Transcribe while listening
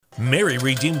Mary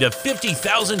redeemed a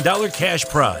 $50,000 cash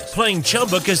prize playing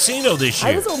Chumba Casino this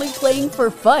year. I was only playing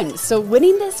for fun, so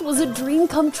winning this was a dream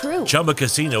come true. Chumba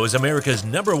Casino is America's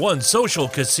 #1 social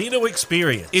casino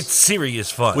experience. It's serious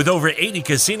fun. With over 80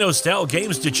 casino-style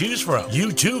games to choose from,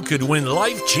 you too could win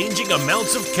life-changing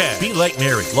amounts of cash. Be like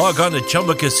Mary. Log on to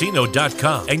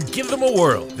ChumbaCasino.com and give them a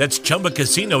whirl. That's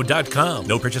ChumbaCasino.com.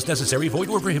 No purchase necessary. Void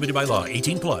where prohibited by law.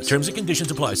 18 plus. Terms and conditions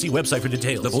apply. See website for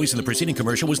details. The voice in the preceding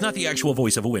commercial was not the actual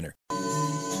voice of a winner.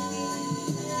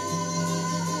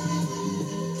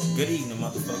 Good evening,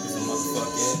 motherfuckers and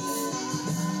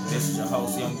motherfuckers. This is your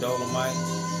host, Young Dolemite,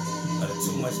 of the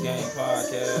Too Much Game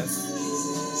podcast.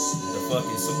 The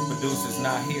fucking super producer's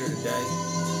not here today,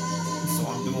 so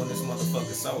I'm doing this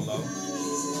motherfucker solo.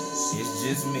 It's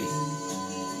just me,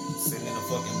 sitting in a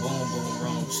fucking boom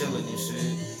room, chilling and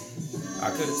shit.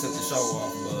 I could have took the show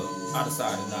off, but I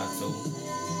decided not to.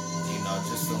 You know,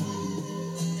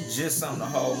 just something to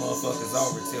hold motherfuckers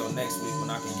over till next week when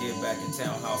I can get back in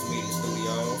Townhouse Media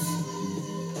Studios.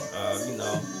 You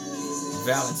know,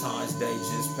 Valentine's Day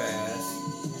just passed.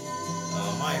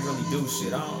 I ain't really do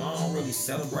shit. I don't really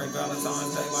celebrate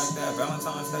Valentine's Day like that.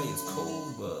 Valentine's Day is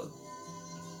cool, but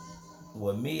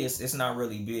with me, it's not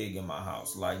really big in my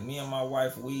house. Like, me and my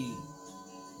wife, we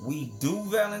do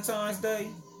Valentine's Day,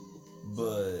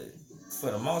 but for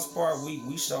the most part,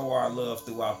 we show our love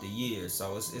throughout the year,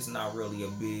 so it's not really a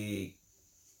big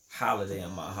holiday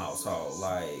in my household.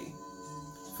 Like,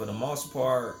 for the most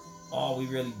part, all we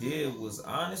really did was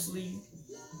honestly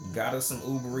got us some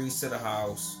Uber Eats to the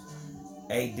house,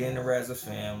 ate dinner as a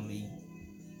family.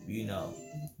 You know,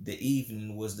 the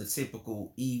evening was the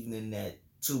typical evening that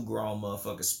two grown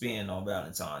motherfuckers spend on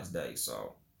Valentine's Day.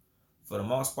 So for the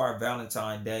most part,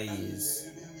 Valentine's Day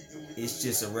it's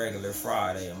just a regular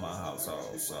Friday in my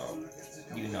household. So,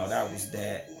 you know, that was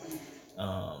that.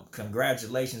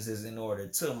 Congratulations is in order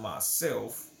to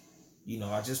myself. You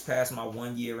know, I just passed my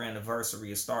 1-year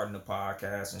anniversary of starting the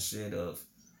podcast and shit, of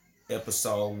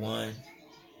episode 1.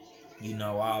 You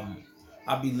know,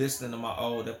 I'll be listening to my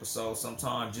old episodes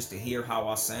sometimes just to hear how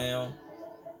I sound.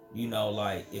 You know,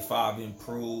 like if I've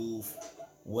improved,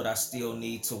 what I still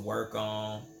need to work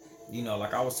on. You know,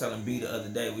 like I was telling B the other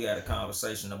day, we had a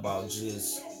conversation about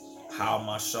just how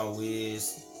my show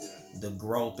is, the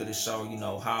growth of the show, you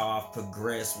know, how I've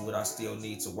progressed, what I still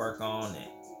need to work on. And,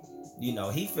 you know,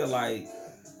 he feel like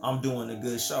I'm doing a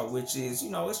good show, which is, you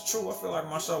know, it's true. I feel like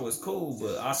my show is cool,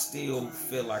 but I still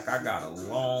feel like I got a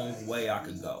long way I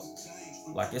could go.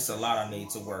 Like, it's a lot I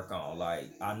need to work on. Like,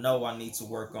 I know I need to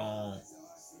work on,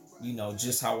 you know,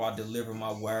 just how I deliver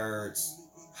my words,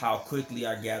 how quickly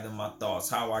I gather my thoughts,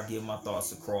 how I get my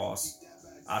thoughts across.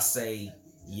 I say,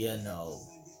 you know,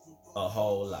 a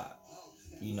whole lot.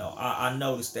 You know, I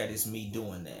noticed that it's me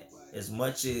doing that. As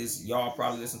much as y'all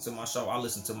probably listen to my show, I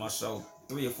listen to my show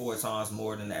 3 or 4 times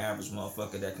more than the average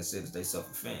motherfucker that considers themselves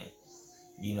a fan.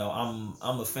 You know,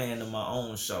 I'm a fan of my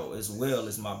own show as well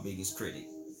as my biggest critic,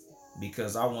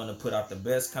 because I want to put out the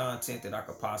best content that I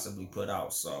could possibly put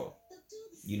out. So,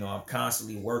 you know, I'm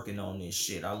constantly working on this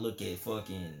shit. I look at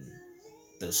fucking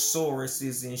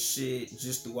thesauruses and shit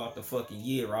just throughout the fucking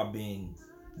year. I've been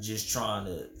just trying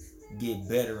to get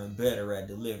better and better at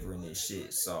delivering this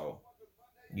shit. So,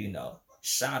 you know,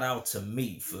 shout out to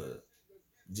me for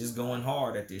just going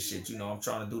hard at this shit. You know, I'm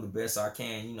trying to do the best I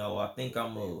can. You know, I think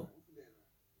I'm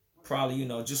probably, you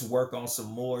know, just work on some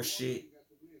more shit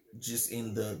just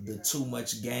in the Too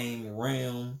Much Game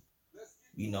realm.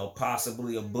 You know,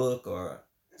 possibly a book or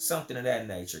something of that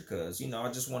nature, because, you know,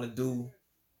 I just want to do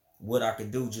what I can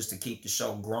do just to keep the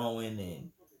show growing and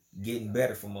getting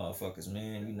better for motherfuckers,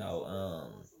 man. You know,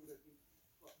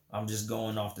 I'm just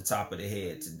going off the top of the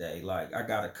head today. Like, I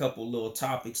got a couple little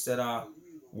topics that I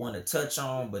want to touch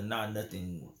on, but not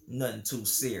nothing too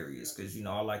serious, because, you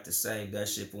know, I like to save that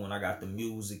shit for when I got the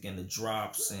music and the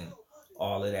drops and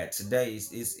all of that. Today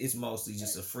it's mostly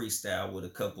just a freestyle with a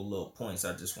couple little points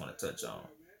I just want to touch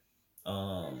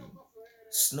on.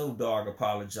 Snoop Dogg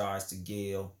apologized to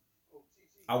Gail.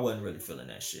 I wasn't really feeling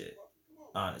that shit,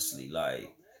 honestly.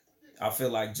 Like, I feel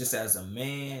like just as a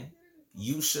man,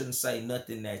 you shouldn't say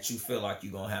nothing that you feel like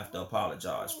you're gonna have to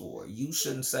apologize for. You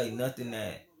shouldn't say nothing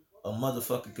that a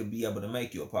motherfucker could be able to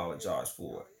make you apologize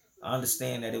for. I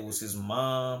understand that it was his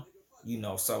mom, you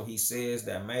know, so he says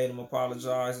that made him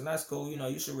apologize, and that's cool. You know,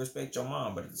 you should respect your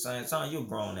mom, but at the same time, you're a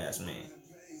grown ass man.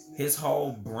 His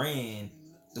whole brand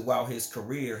throughout his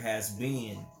career has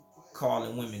been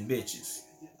calling women bitches.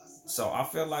 So I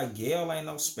feel like Gail ain't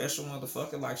no special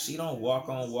motherfucker. Like, she don't walk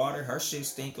on water. Her shit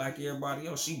stink like everybody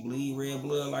else. She bleed red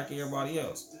blood like everybody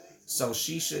else. So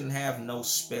she shouldn't have no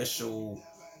special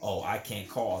oh, I can't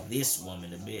call this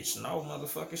woman a bitch. No,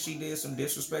 motherfucker, she did some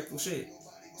disrespectful shit.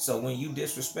 So when you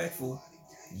disrespectful,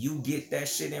 you get that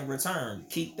shit in return.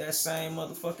 Keep that same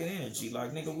motherfucking energy.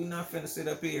 Like, nigga, we not finna sit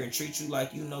up here and treat you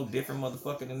like you know different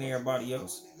motherfucker than everybody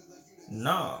else.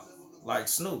 Nah. Like,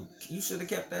 Snoop, you should have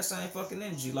kept that same fucking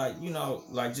energy. Like, you know,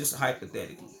 like, just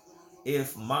hypothetically.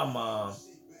 If my mom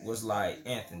was like,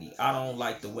 Anthony, I don't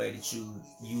like the way that you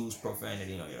use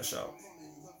profanity on your show.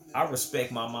 I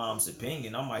respect my mom's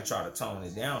opinion. I might try to tone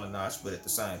it down a notch, but at the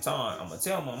same time, I'm gonna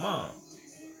tell my mom,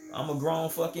 I'm a grown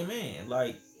fucking man.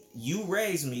 Like, you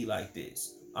raised me like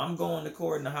this. I'm going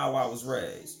according to how I was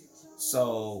raised.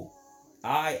 So,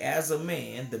 I, as a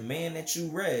man, the man that you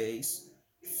raised,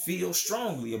 feel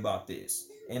strongly about this.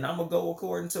 And I'm gonna go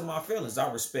according to my feelings. I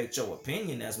respect your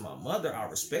opinion as my mother. I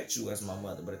respect you as my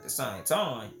mother. But at the same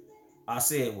time, I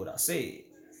said what I said.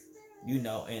 You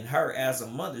know, and her as a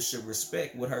mother should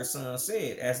respect what her son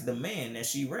said as the man that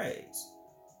she raised.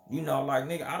 You know, like,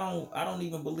 nigga, I don't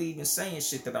even believe in saying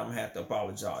shit that I'm gonna have to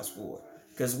apologize for.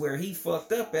 Cause where he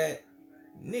fucked up at,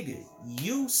 nigga,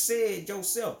 you said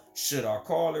yourself, should I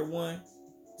call her one?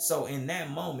 So in that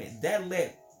moment, that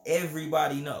let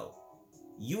everybody know.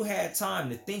 You had time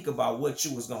to think about what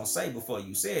you was gonna say before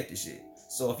you said the shit.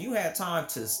 So if you had time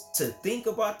to think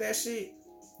about that shit,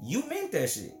 you meant that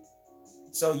shit.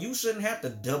 So you shouldn't have to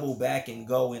double back and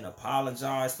go and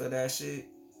apologize for that shit.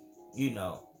 You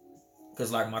know,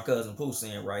 because like my cousin Pooh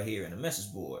saying right here in the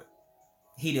message board,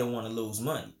 he didn't want to lose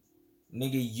money.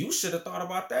 Nigga, you should have thought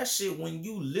about that shit when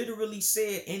you literally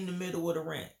said in the middle of the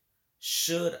rant,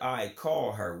 should I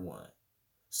call her one?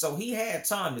 So he had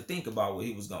time to think about what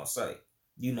he was going to say.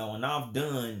 You know, and I've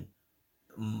done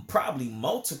probably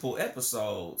multiple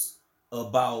episodes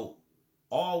about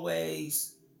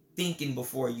always thinking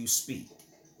before you speak.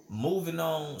 Moving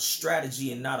on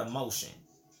strategy and not emotion.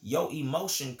 Your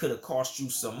emotion could have cost you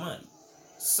some money.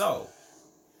 So,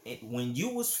 when you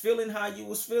was feeling how you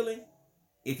was feeling,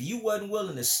 if you wasn't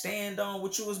willing to stand on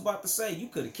what you was about to say, you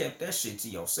could have kept that shit to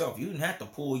yourself. You didn't have to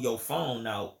pull your phone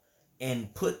out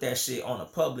and put that shit on a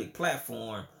public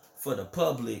platform for the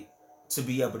public to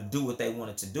be able to do what they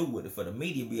wanted to do with it, for the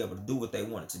media to be able to do what they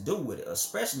wanted to do with it,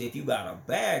 especially if you got a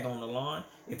bag on the line.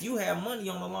 If you have money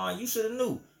on the line, you should have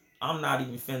knew. I'm not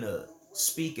even finna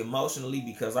speak emotionally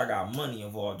because I got money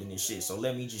involved in this shit, so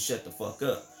let me just shut the fuck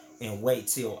up and wait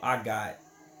till I got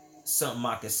something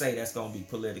I can say that's gonna be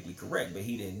politically correct. But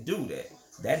he didn't do that.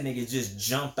 That nigga just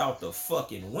jumped out the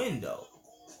fucking window.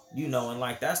 You know, and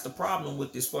like, that's the problem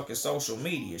with this fucking social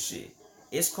media shit.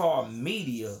 It's called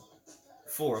media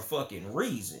for a fucking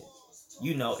reason.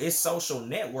 You know, it's social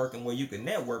networking where you can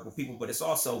network with people, but it's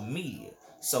also media.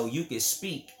 So you can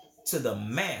speak to the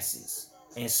masses.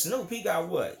 And Snoop, he got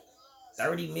what?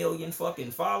 30 million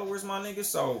fucking followers, my nigga.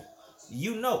 So,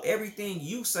 you know, everything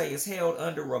you say is held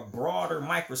under a broader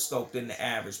microscope than the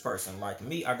average person. Like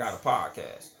me, I got a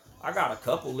podcast. I got a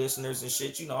couple listeners and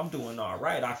shit. You know, I'm doing all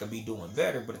right. I could be doing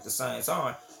better, but at the same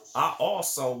time, I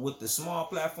also, with the small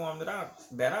platform that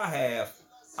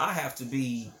I have to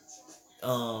be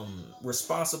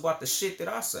responsible about the shit that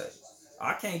I say.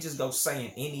 I can't just go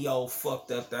saying any old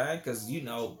fucked up thing, because, you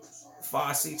know,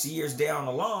 5-6 years down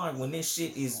the line, when this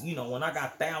shit is, you know, when I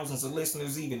got thousands of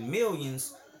listeners, even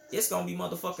millions, it's gonna be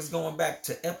motherfuckers going back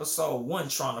to episode 1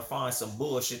 trying to find some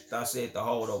bullshit that I said to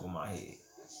hold over my head.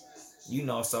 You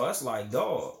know, so it's like,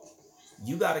 dog,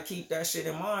 you gotta keep that shit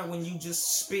in mind when you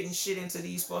just spitting shit into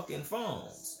these fucking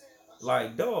phones.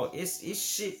 Like, dog, it's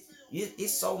shit,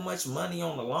 it's so much money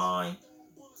on the line.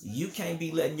 You can't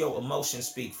be letting your emotions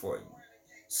speak for you.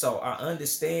 So I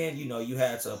understand, you know, you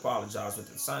had to apologize, but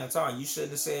at the same time, you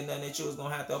shouldn't have said nothing that you was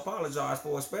gonna have to apologize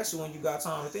for, especially when you got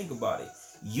time to think about it.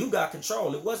 You got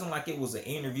control. It wasn't like it was an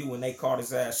interview when they caught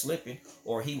his ass slipping,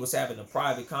 or he was having a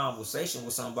private conversation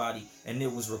with somebody and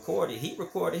it was recorded. He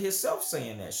recorded himself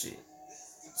saying that shit.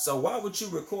 So why would you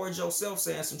record yourself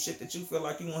saying some shit that you feel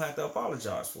like you gonna have to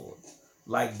apologize for?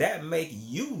 Like, that make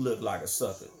you look like a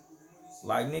sucker.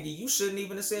 Like, nigga, you shouldn't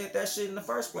even have said that shit in the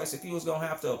first place if you was gonna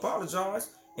have to apologize.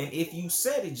 And if you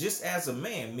said it just as a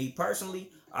man, me personally,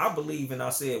 I believe and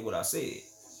I said what I said.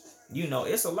 You know,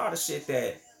 it's a lot of shit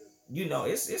that, you know,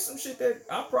 it's some shit that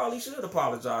I probably should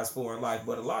apologize for in life.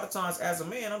 But a lot of times as a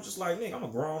man, I'm just like, nigga, I'm a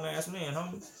grown ass man,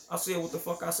 homie. I said what the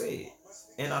fuck I said.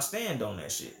 And I stand on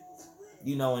that shit.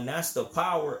 You know, and that's the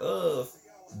power of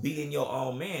being your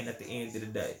own man at the end of the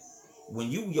day. When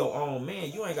you your own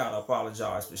man, you ain't gotta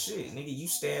apologize for shit. Nigga, you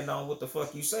stand on what the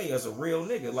fuck you say as a real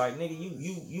nigga. Like, nigga,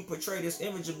 you portray this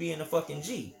image of being a fucking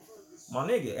G. My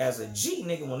nigga, as a G,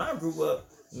 nigga, when I grew up,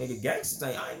 nigga, gangsters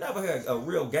I ain't never heard a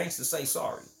real gangster say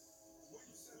sorry.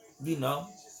 You know,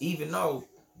 even though,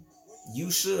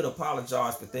 you should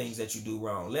apologize for things that you do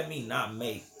wrong. Let me not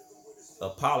make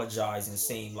apologizing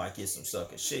seem like it's some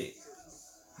sucker shit.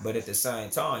 But at the same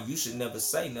time, you should never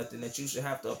say nothing that you should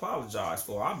have to apologize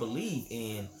for. I believe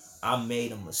in I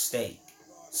made a mistake.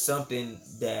 Something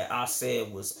that I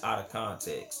said was out of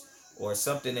context. Or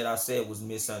something that I said was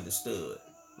misunderstood.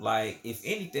 Like, if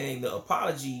anything, the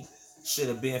apology should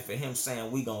have been for him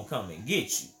saying, we gonna come and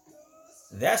get you.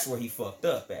 That's where he fucked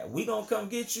up at. We gonna come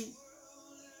get you?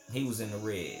 He was in the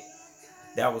red.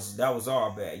 That was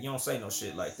our bad. You don't say no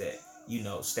shit like that. You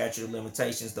know, statute of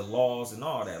limitations, the laws, and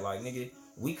all that. Like, nigga,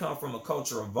 we come from a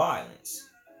culture of violence.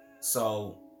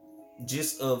 So,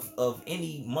 just of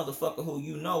any motherfucker who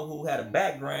you know who had a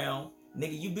background,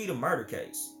 nigga, you beat a murder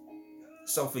case.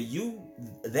 So for you,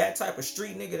 that type of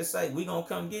street nigga to say, we gonna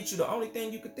come get you, the only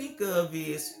thing you could think of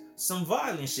is some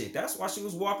violent shit. That's why she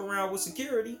was walking around with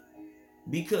security.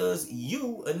 Because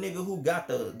you, a nigga who got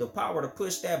the power to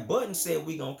push that button, said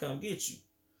we gonna come get you.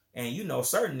 And you know,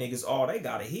 certain niggas, all they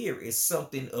gotta hear is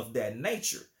something of that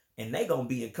nature. And they gonna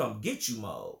be in come get you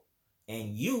mode.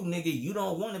 And you, nigga, you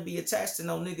don't want to be attached to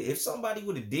no nigga. If somebody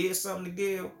would have did something to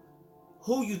Gil,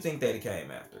 who you think they'd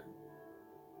came after?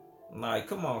 Like,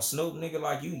 come on, Snoop, nigga,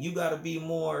 like you gotta be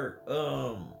more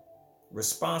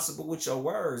responsible with your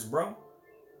words, bro.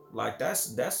 Like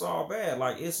that's all bad.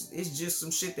 Like it's just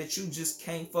some shit that you just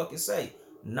can't fucking say.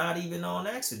 Not even on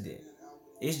accident.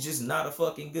 It's just not a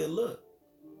fucking good look.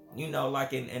 You know,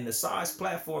 like in the size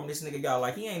platform this nigga got,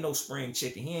 like he ain't no spring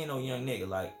chicken. He ain't no young nigga.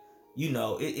 Like, you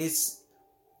know, it's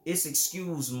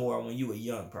excused more when you a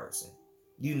young person.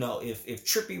 You know, if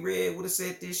Trippie Redd would have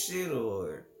said this shit,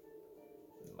 or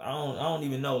I don't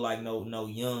even know, like no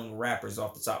young rappers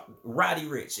off the top. Roddy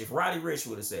Ricch. If Roddy Ricch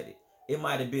would have said it, it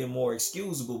might have been more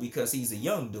excusable because he's a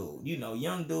young dude. You know,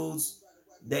 young dudes,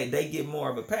 they get more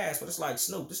of a pass. But it's like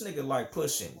Snoop, this nigga like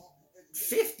pushing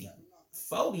 50,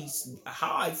 40s,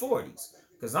 high 40s.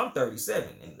 Because I'm 37,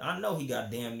 and I know he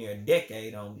got damn near a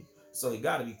decade on me. So he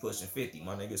got to be pushing 50,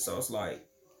 my nigga. So it's like,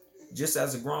 just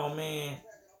as a grown man,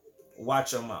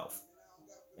 watch your mouth.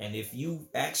 And if you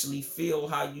actually feel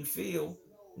how you feel,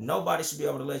 nobody should be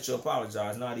able to let you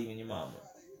apologize, not even your mama.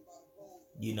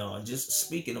 You know, and just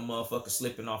speaking of motherfuckers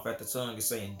slipping off at the tongue and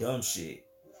saying dumb shit.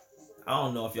 I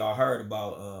don't know if y'all heard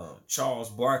about Charles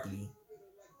Barkley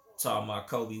talking about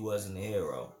Kobe wasn't a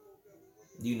hero.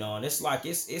 You know, and it's like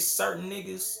it's certain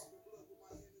niggas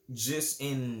just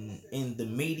in the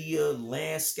media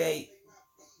landscape,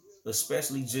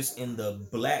 especially just in the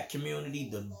black community,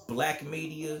 the black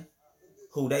media,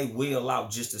 who they wheel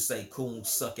out just to say cool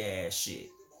suck ass shit.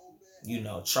 You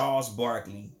know, Charles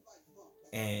Barkley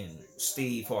and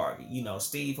Steve Harvey. You know,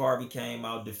 Steve Harvey came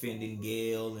out defending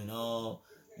Gail and all.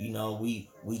 You know, we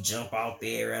jump out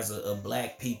there as a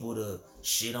black people to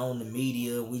shit on the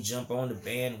media. We jump on the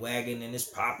bandwagon and it's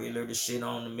popular to shit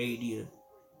on the media.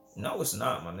 No, it's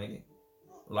not, my nigga.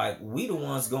 Like, we the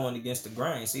ones going against the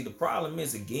grain. See, the problem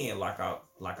is, again, like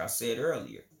I said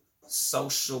earlier,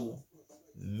 social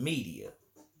media.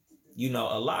 You know,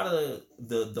 a lot of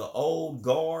the old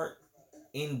guard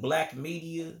in black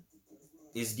media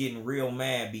is getting real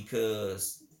mad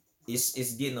because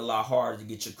it's getting a lot harder to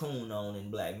get your coon on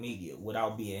in black media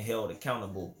without being held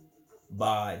accountable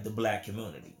by the black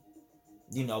community.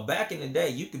 You know, back in the day,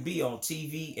 you could be on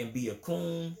TV and be a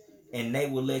coon, and they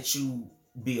will let you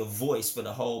be a voice for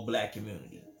the whole black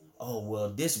community. Oh, well,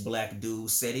 this black dude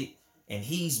said it, and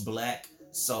he's black,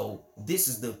 so this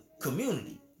is the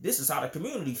community. This is how the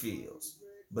community feels.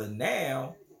 But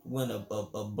now, when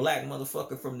a black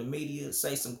motherfucker from the media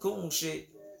say some coon shit,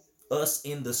 us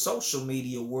in the social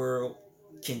media world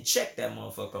can check that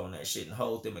motherfucker on that shit and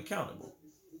hold them accountable.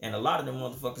 And a lot of them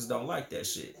motherfuckers don't like that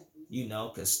shit. You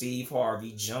know, because Steve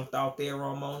Harvey jumped out there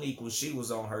on Monique when she was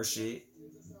on her shit,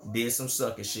 did some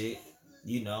sucker shit.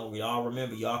 You know, we all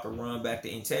remember, y'all can run back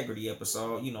the integrity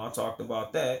episode. You know, I talked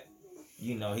about that.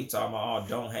 You know, he talking about, oh,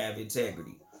 don't have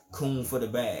integrity. Coon for the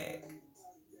bag.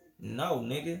 No,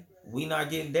 nigga. We not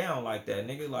getting down like that,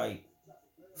 nigga. Like,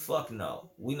 fuck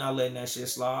no. We not letting that shit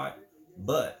slide.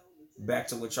 But, back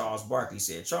to what Charles Barkley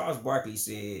said. Charles Barkley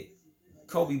said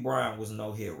Kobe Bryant was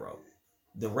no hero.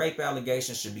 The rape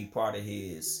allegation should be part of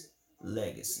his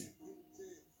legacy.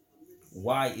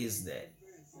 Why is that?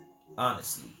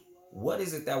 Honestly, what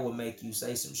is it that would make you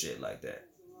say some shit like that?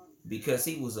 Because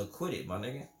he was acquitted, my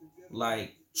nigga.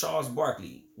 Like, Charles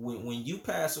Barkley, when you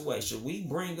pass away, should we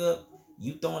bring up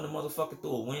you throwing the motherfucker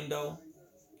through a window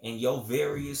and your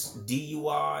various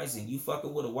DUIs and you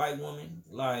fucking with a white woman?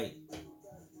 Like,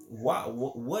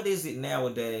 what is it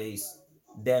nowadays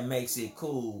that makes it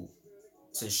cool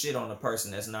to shit on a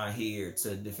person that's not here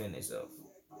to defend himself?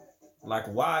 Like,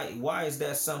 why is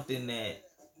that something that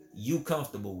you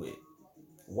comfortable with?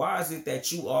 Why is it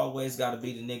that you always got to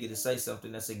be the nigga to say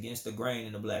something that's against the grain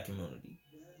in the black community?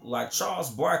 Like Charles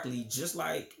Barkley, just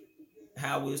like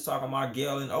how we was talking about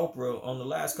Gail and Oprah on the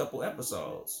last couple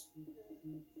episodes.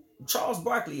 Charles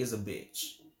Barkley is a bitch.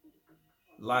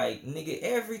 Like, nigga,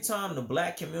 every time the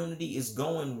black community is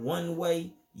going one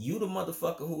way, you the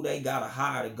motherfucker who they gotta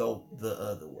hire to go the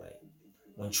other way.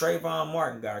 When Trayvon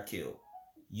Martin got killed,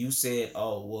 you said,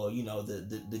 oh, well, you know,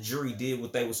 the jury did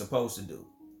what they were supposed to do.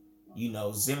 You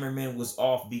know, Zimmerman was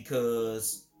off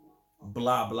because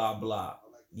blah, blah, blah.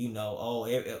 You know,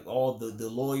 all the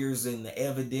lawyers and the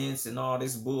evidence and all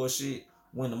this bullshit.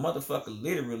 When the motherfucker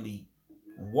literally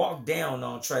walked down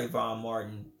on Trayvon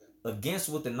Martin against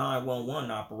what the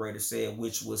 911 operator said,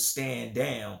 which was stand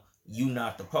down, you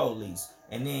not the police.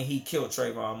 And then he killed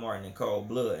Trayvon Martin in cold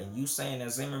blood. And you saying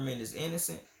that Zimmerman is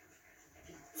innocent?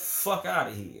 Fuck out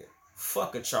of here.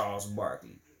 Fuck a Charles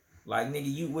Barkley. Like,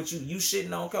 nigga, you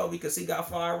shitting on Kobe because he got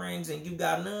 5 rings and you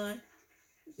got none?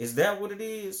 Is that what it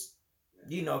is?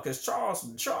 You know, because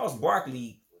Charles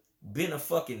Barkley been a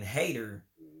fucking hater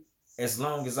as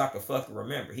long as I could fucking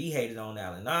remember. He hated on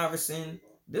Allen Iverson.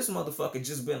 This motherfucker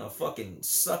just been a fucking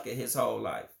sucker his whole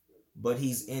life. But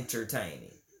he's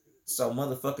entertaining. So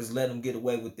motherfuckers let him get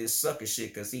away with this sucker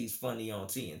shit because he's funny on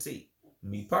TNT.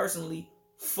 Me personally,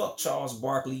 fuck Charles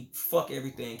Barkley. Fuck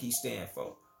everything he stand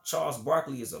for. Charles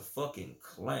Barkley is a fucking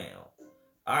clown.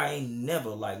 I ain't never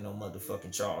liked no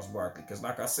motherfucking Charles Barkley. Because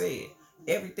like I said,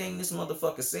 everything this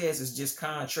motherfucker says is just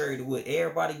contrary to what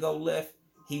everybody go left.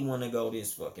 He want to go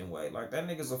this fucking way. Like, that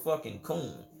nigga's a fucking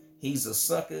coon. He's a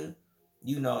sucker.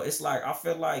 You know, it's like, I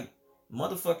feel like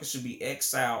motherfuckers should be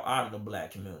exiled out of the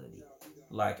black community.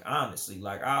 Like, honestly,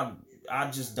 like, I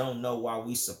just don't know why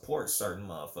we support certain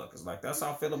motherfuckers. Like, that's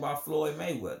how I feel about Floyd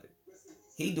Mayweather.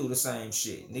 He do the same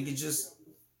shit. Nigga just,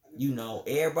 you know,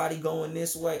 everybody going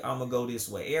this way, I'm gonna go this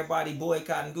way. Everybody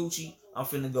boycotting Gucci, I'm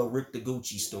finna go rip the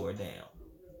Gucci store down.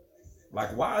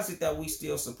 Like, why is it that we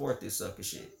still support this sucker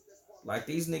shit? Like,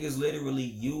 these niggas literally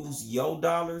use your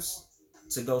dollars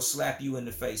to go slap you in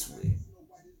the face with.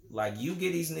 Like, you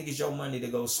get these niggas your money to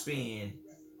go spend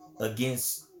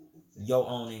against your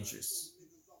own interests.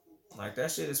 Like,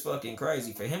 that shit is fucking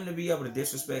crazy. For him to be able to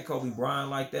disrespect Kobe Bryant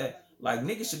like that, like,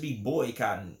 niggas should be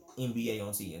boycotting NBA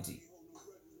on TNT.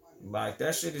 Like,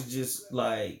 that shit is just,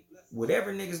 like,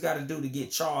 whatever niggas got to do to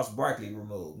get Charles Barkley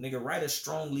removed. Nigga, write a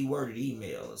strongly worded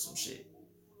email or some shit.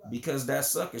 Because that's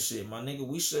sucker shit, my nigga.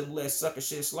 We shouldn't let sucker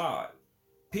shit slide.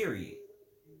 Period.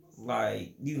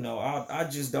 Like, you know, I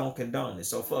just don't condone it.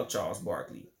 So fuck Charles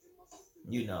Barkley.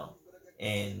 You know.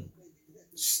 And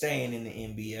staying in the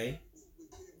NBA,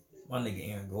 my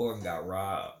nigga Aaron Gordon got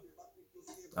robbed.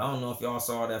 I don't know if y'all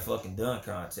saw that fucking dunk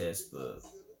contest, but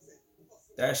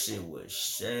that shit was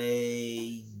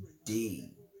shady.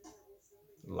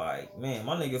 Like, man,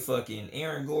 my nigga fucking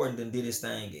Aaron Gordon done did his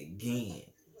thing again.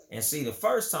 And see, the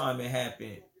first time it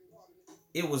happened,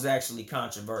 it was actually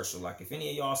controversial. Like, if any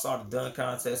of y'all saw the dunk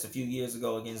contest a few years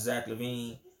ago against Zach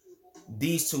LaVine,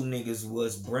 these two niggas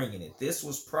was bringing it. This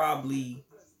was probably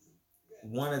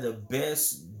one of the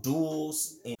best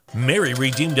duels in. Mary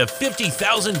redeemed a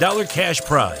 $50,000 cash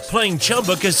prize playing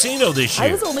Chumba Casino this year.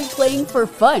 I was only playing for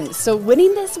fun, so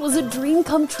winning this was a dream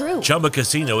come true. Chumba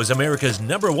Casino is America's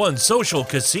 #1 social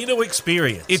casino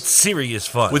experience. It's serious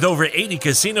fun. With over 80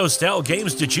 casino-style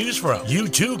games to choose from, you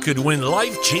too could win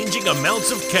life-changing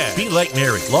amounts of cash. Be like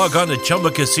Mary. Log on to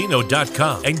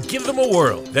ChumbaCasino.com and give them a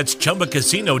whirl. That's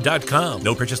ChumbaCasino.com.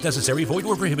 No purchase necessary. Void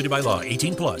or prohibited by law.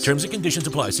 18 plus. Terms and conditions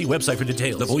apply. See website for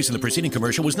details. The voice in the preceding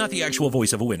commercial was not the actual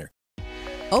voice of a winner.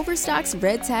 Overstock's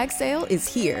Red Tag Sale is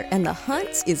here, and the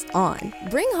hunt is on.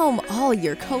 Bring home all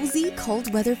your cozy,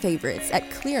 cold weather favorites at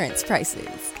clearance prices.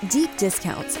 Deep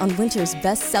discounts on winter's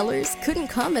best sellers couldn't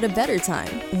come at a better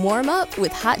time. Warm up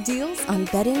with hot deals on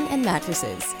bedding and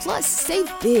mattresses. Plus, save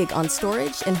big on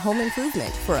storage and home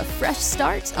improvement for a fresh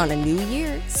start on a new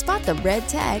year. Spot the red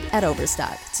tag at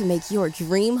Overstock to make your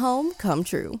dream home come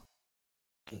true.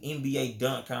 NBA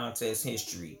dunk contest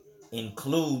history,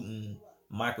 including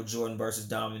Michael Jordan versus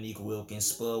Dominique Wilkins,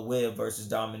 Spud Webb versus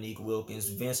Dominique Wilkins,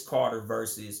 Vince Carter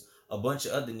versus a bunch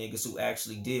of other niggas who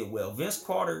actually did well. Vince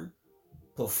Carter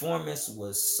performance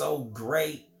was so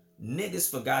great,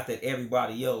 niggas forgot that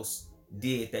everybody else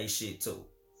did they shit too.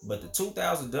 But the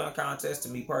 2000 dunk contest, to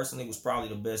me personally, was probably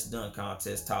the best dunk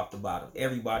contest top to bottom.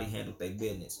 Everybody handled their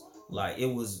business. Like,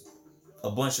 it was a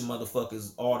bunch of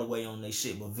motherfuckers all the way on their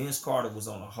shit, but Vince Carter was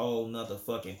on a whole nother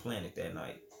fucking planet that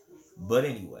night. But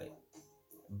anyway,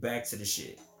 back to the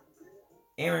shit.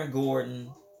 Aaron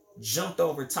Gordon jumped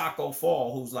over Taco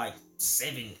Fall, who's like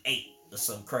 7'8",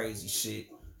 some crazy shit.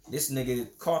 This nigga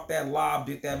caught that lob,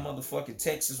 did that motherfucking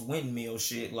Texas windmill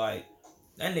shit. Like,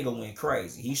 that nigga went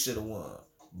crazy. He should have won.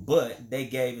 But they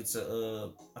gave it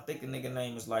to I think the nigga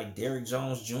name is like Derrick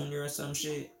Jones Jr. or some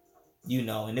shit. You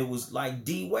know, and it was like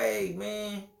D Wade,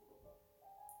 man.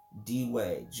 D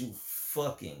Wade, you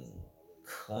fucking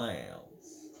clown.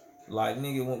 Like,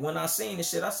 nigga, when I seen this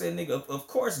shit, I said, nigga, of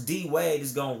course D Wade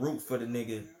is gonna root for the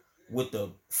nigga with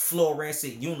the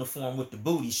fluorescent uniform with the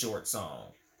booty shorts on.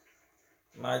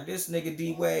 Like, this nigga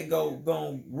D Wade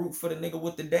gon' root for the nigga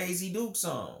with the Daisy Dukes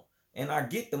on. And I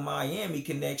get the Miami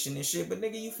connection and shit, but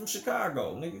nigga, you from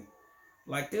Chicago, nigga.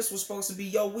 Like, this was supposed to be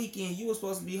your weekend. You was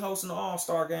supposed to be hosting the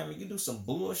All-Star game, and you do some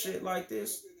bullshit like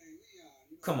this?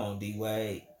 Come on, D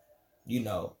Wade. You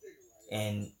know,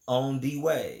 and on D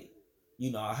Wade.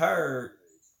 You know, I heard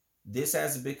this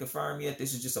hasn't been confirmed yet.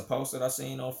 This is just a post that I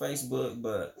seen on Facebook,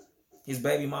 but his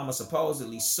baby mama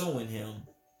supposedly suing him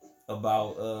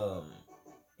about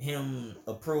him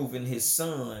approving his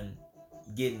son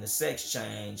getting a sex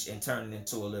change and turning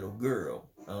into a little girl.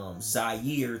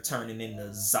 Zaire turning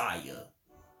into Zaya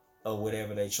or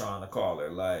whatever they trying to call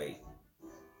her. Like,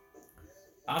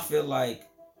 I feel like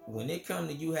when it comes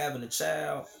to you having a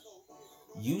child,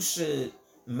 you should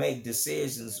make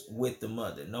decisions with the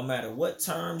mother. No matter what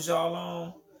terms y'all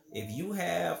on, if you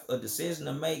have a decision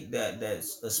to make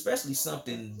that's especially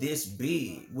something this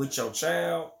big with your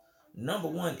child, number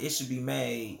one, it should be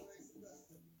made,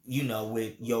 you know,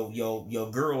 with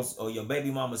your girls or your baby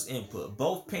mama's input.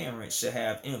 Both parents should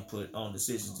have input on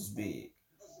decisions this big.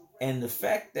 And the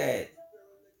fact that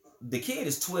the kid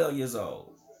is 12 years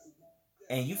old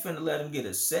and you finna let him get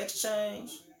a sex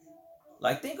change,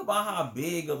 like, think about how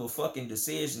big of a fucking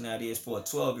decision that is for a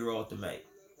 12-year-old to make.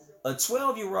 A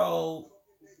 12-year-old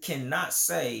cannot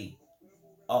say,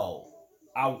 oh,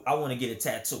 I want to get a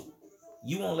tattoo.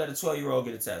 You won't let a 12-year-old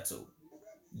get a tattoo.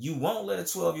 You won't let a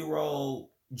 12-year-old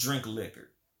drink liquor.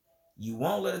 You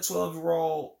won't let a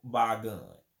 12-year-old buy a gun.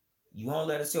 You won't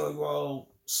let a 12-year-old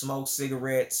smoke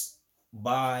cigarettes,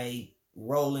 buy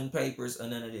rolling papers, or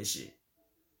none of this shit.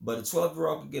 But a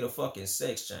 12-year-old can get a fucking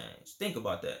sex change. Think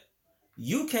about that.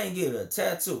 You can't get a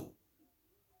tattoo,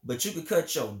 but you can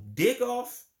cut your dick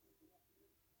off.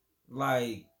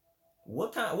 Like,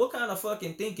 what kind of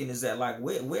fucking thinking is that? Like,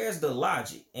 where's the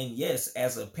logic? And yes,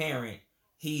 as a parent,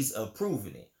 he's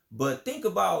approving it. But think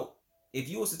about if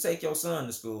you was to take your son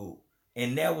to school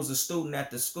and there was a student at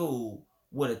the school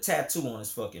with a tattoo on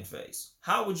his fucking face.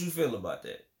 How would you feel about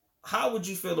that? How would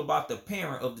you feel about the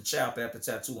parent of the child that had the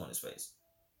tattoo on his face?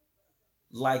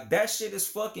 Like, that shit is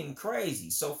fucking crazy.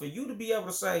 So for you to be able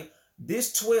to say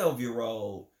this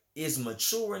 12-year-old is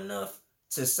mature enough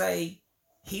to say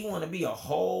he want to be a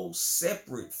whole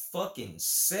separate fucking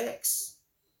sex,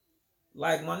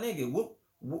 like, my nigga,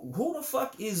 who the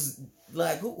fuck is,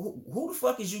 like, who the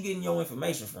fuck is you getting your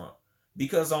information from?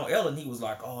 Because on Ellen, he was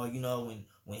like, oh, you know,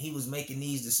 when he was making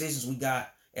these decisions, we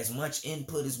got as much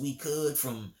input as we could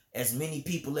from as many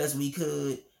people as we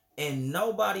could. And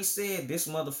nobody said this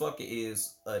motherfucker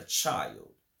is a child.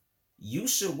 You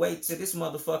should wait till this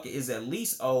motherfucker is at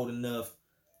least old enough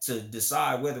to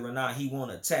decide whether or not he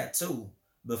want a tattoo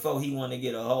before he want to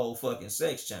get a whole fucking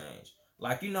sex change.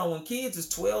 Like, you know, when kids is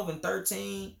 12 and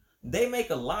 13, they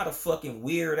make a lot of fucking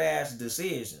weird ass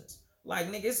decisions.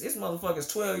 Like, nigga, this motherfucker's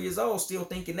 12 years old still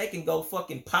thinking they can go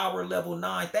fucking power level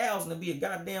 9,000 and be a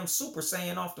goddamn Super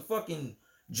Saiyan off the fucking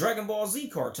Dragon Ball Z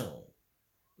cartoon.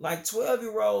 Like,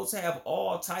 12-year-olds have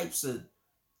all types of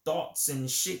thoughts and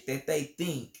shit that they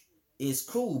think is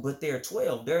cool, but they're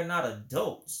 12. They're not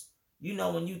adults. You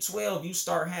know, when you 12, you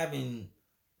start having,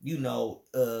 you know,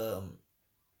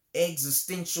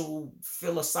 existential,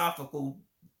 philosophical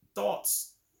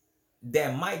thoughts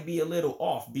that might be a little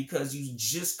off because you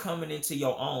just coming into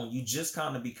your own. You just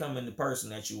kind of becoming the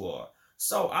person that you are.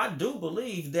 So I do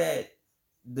believe that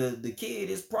the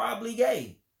kid is probably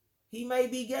gay. He may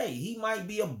be gay. He might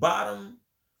be a bottom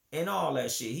and all that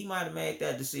shit. He might have made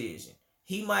that decision.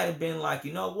 He might have been like,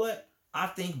 you know what? I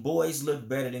think boys look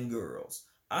better than girls.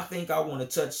 I think I want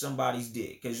to touch somebody's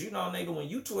dick. Because, you know, nigga, when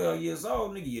you 12 years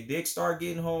old, nigga, your dick start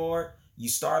getting hard. You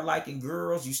start liking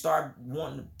girls. You start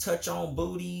wanting to touch on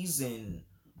booties and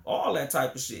all that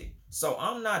type of shit. So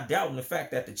I'm not doubting the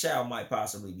fact that the child might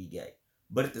possibly be gay.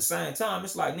 But at the same time,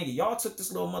 it's like, nigga, y'all took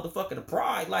this little motherfucker to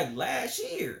Pride like last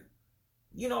year.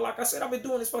 You know, like I said, I've been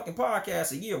doing this fucking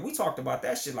podcast a year. We talked about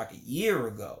that shit like a year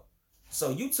ago.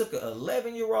 So you took an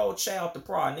 11-year-old child to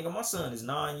Pride. Nigga, my son is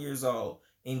 9 years old.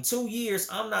 In 2 years,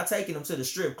 I'm not taking him to the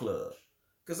strip club.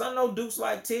 Because I know dudes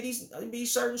like titties. There be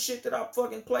certain shit that I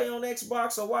fucking play on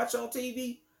Xbox or watch on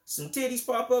TV. Some titties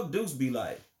pop up, dudes be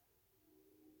like,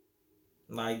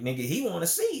 Like, nigga, he want to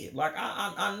see it. Like,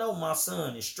 I know my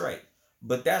son is straight,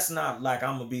 but that's not like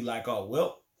I'm gonna be like, oh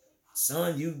well,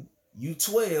 son, you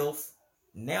 12,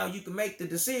 now you can make the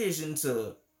decision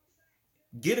to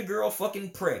get a girl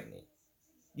fucking pregnant.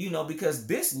 Because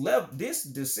this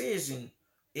decision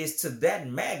is to that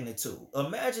magnitude.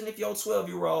 Imagine if your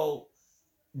 12-year-old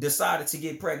decided to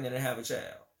get pregnant and have a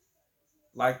child.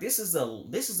 Like, this is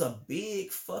a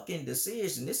big fucking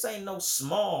decision. This ain't no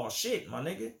small shit, my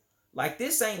nigga. Like,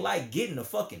 this ain't like getting a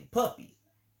fucking puppy.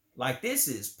 Like, this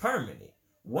is permanent.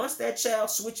 Once that child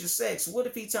switches sex, what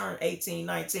if he turned 18,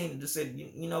 19 and just said,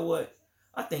 you know what?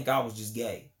 I think I was just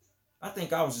gay. I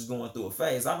think I was just going through a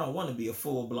phase. I don't want to be a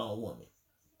full-blown woman.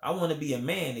 I want to be a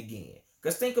man again.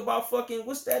 Because think about fucking,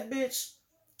 what's that bitch?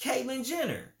 Caitlyn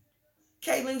Jenner.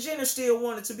 Caitlyn Jenner still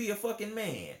wanted to be a fucking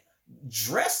man.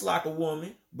 Dressed like a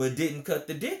woman, but didn't cut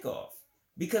the dick off.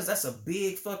 Because that's a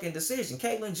big fucking decision.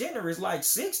 Caitlyn Jenner is like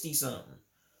 60-something.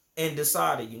 And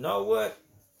decided, you know what?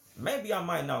 Maybe I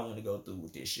might not want to go through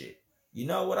with this shit. You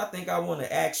know what? I think I want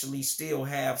to actually still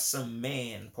have some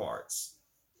man parts.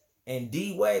 And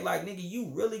D-Wade, like, nigga,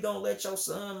 you really gonna let your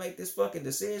son make this fucking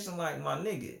decision? Like, my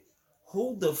nigga,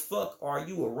 who the fuck are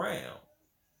you around?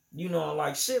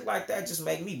 Like, shit like that just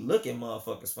make me look at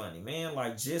motherfuckers funny, man.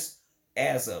 Like, just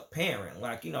as a parent.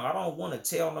 Like, I don't want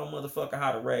to tell no motherfucker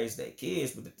how to raise their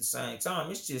kids, but at the same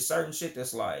time, it's just certain shit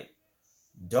that's like,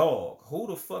 dog, who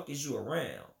the fuck is you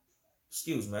around?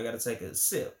 Excuse me, I gotta take a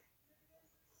sip.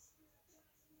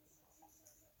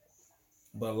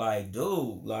 But, like,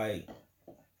 dude, like,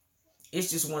 it's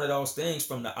just one of those things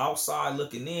from the outside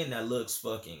looking in that looks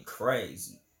fucking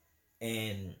crazy.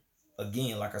 And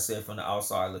again, like I said, from the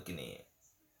outside looking in,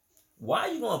 why are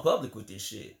you going public with this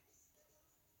shit?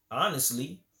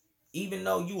 Honestly, even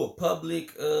though you a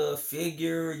public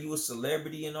figure, you a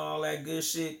celebrity and all that good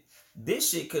shit, this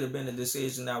shit could have been a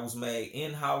decision that was made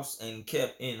in-house and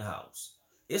kept in-house.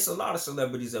 It's a lot of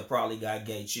celebrities that probably got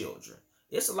gay children.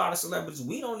 It's a lot of celebrities,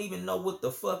 we don't even know what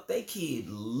the fuck they kid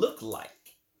look like.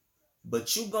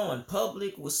 But you going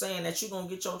public with saying that you gonna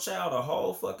get your child a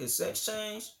whole fucking sex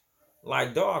change?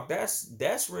 Like, dog,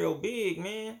 that's real big,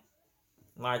 man.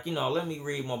 Like, let me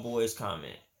read my boy's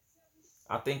comment.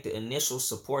 I think the initial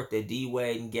support that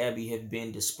D-Wade and Gabby have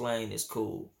been displaying is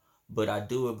cool. But I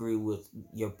do agree with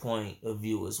your point of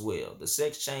view as well. The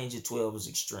sex change at 12 is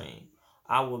extreme.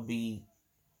 It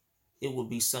would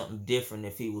be something different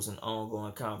if he was an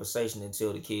ongoing conversation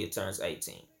until the kid turns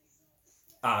 18.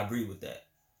 I agree with that.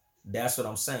 That's what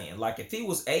I'm saying. Like, if he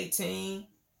was 18,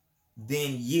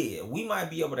 then yeah, we might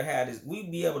be able to have this.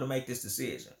 We'd be able to make this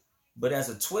decision. But as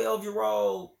a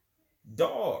 12-year-old,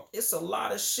 dog, it's a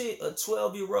lot of shit. A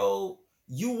 12-year-old,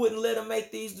 you wouldn't let him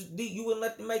make you wouldn't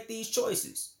let them make these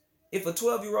choices. If a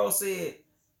 12-year-old said,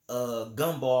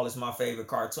 Gumball is my favorite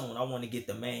cartoon, I want to get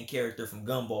the main character from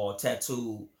Gumball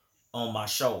tattooed on my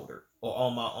shoulder or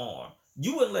on my arm,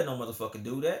 you wouldn't let no motherfucker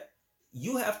do that.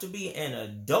 You have to be an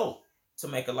adult to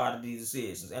make a lot of these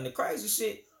decisions. And the crazy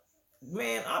shit,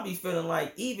 man, I be feeling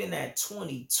like even at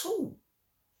 22,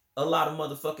 a lot of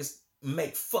motherfuckers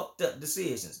make fucked up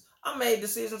decisions. I made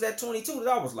decisions at 22 that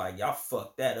I was like, y'all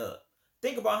fucked that up.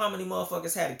 Think about how many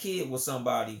motherfuckers had a kid with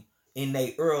somebody in their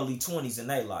early 20s and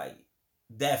they like,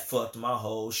 that fucked my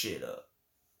whole shit up.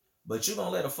 But you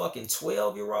gonna let a fucking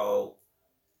 12-year-old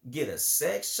get a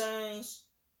sex change?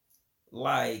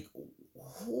 Like,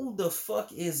 who the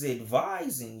fuck is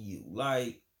advising you?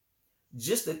 Like,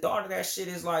 just the thought of that shit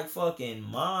is like fucking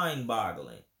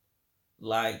mind-boggling.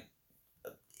 Like,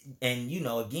 and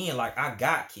again, like, I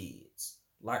got kids.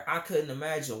 Like, I couldn't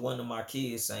imagine one of my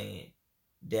kids saying,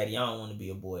 Daddy, I don't want to be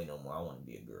a boy no more. I want to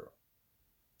be a girl.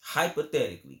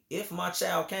 Hypothetically, if my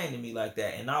child came to me like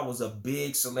that and I was a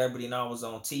big celebrity and I was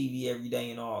on TV every day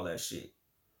and all that shit,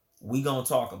 we gonna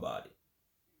talk about it.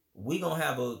 We gonna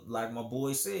have like my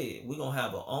boy said, we gonna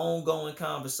have an ongoing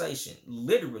conversation,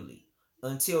 literally,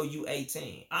 until you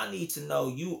 18. I need to know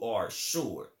you are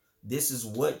sure this is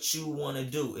what you want to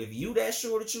do. If you that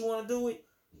sure that you want to do it,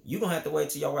 you gonna have to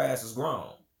wait till your ass is grown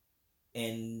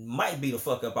and might be the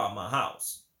fuck up out my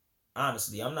house.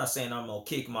 Honestly, I'm not saying I'm gonna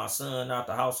kick my son out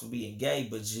the house for being gay,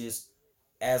 but just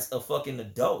as a fucking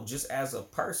adult, just as a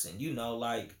person,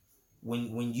 like,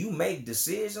 when you make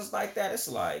decisions like that, it's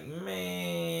like,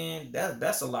 man,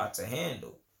 that's a lot to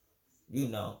handle,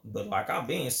 But like I've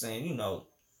been saying,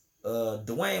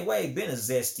 Dwayne Wade been a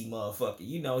zesty motherfucker.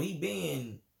 He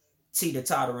been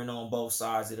teeter-tottering on both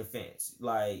sides of the fence.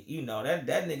 Like,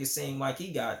 that nigga seemed like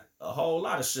he got a whole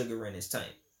lot of sugar in his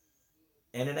tank.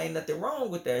 And it ain't nothing wrong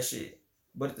with that shit.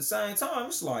 But at the same time,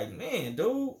 it's like, man,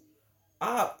 dude,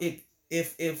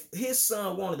 if his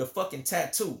son wanted a fucking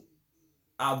tattoo,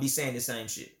 I'll be saying the same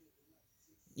shit.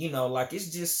 You know, like it's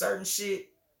just certain shit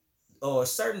or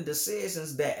certain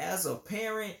decisions that as a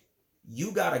parent,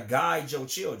 you gotta guide your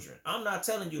children. I'm not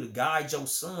telling you to guide your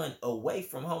son away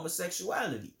from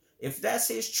homosexuality. If that's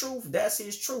his truth, that's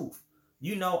his truth.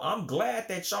 You know, I'm glad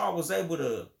that y'all was able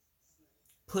to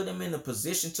put him in a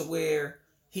position to where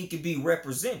he could be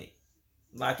represented.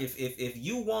 Like if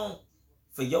you want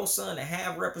for your son to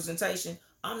have representation,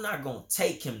 I'm not gonna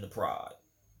take him to Pride.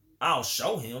 I'll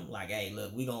show him like, hey,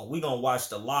 look, we gonna watch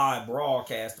the live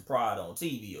broadcast of Pride on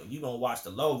TV, or you gonna watch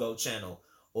the Logo channel,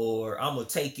 or I'm gonna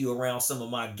take you around some of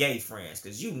my gay friends,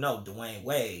 because you know Dwayne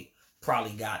Wade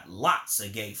probably got lots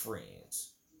of gay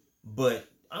friends. But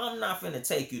I'm not finna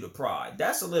take you to Pride.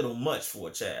 That's a little much for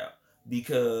a child,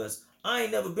 because I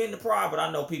ain't never been to Pride, but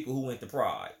I know people who went to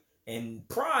Pride. And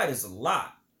Pride is a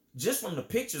lot. Just from the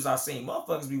pictures I seen,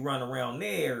 motherfuckers be running around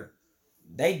there.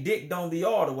 They dick don't be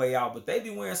all the way out, but they be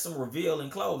wearing some revealing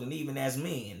clothing, even as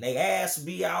men. They ass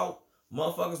be out.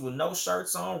 Motherfuckers with no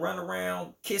shirts on, run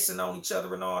around, kissing on each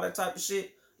other and all that type of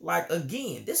shit. Like,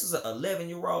 again, this is an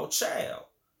 11-year-old child.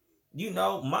 You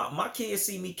know, my kids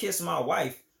see me kiss my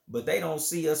wife, but they don't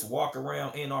see us walk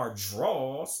around in our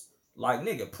drawers. Like,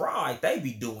 nigga, Pride, they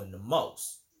be doing the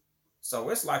most. So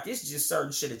it's like, it's just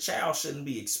certain shit a child shouldn't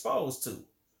be exposed to.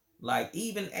 Like,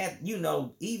 even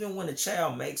even when a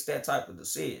child makes that type of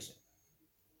decision,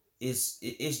 it's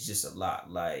just a lot.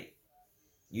 Like,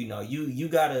 you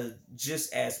gotta,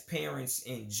 just as parents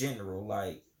in general,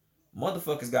 like,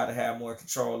 motherfuckers gotta have more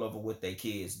control over what their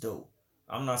kids do.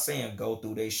 I'm not saying go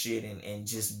through their shit and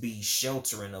just be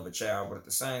sheltering of a child, but at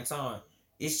the same time,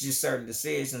 it's just certain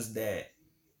decisions that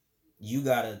you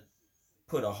gotta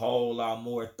put a whole lot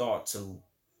more thought to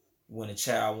when a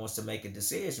child wants to make a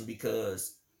decision,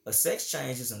 because a sex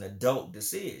change is an adult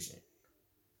decision.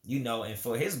 And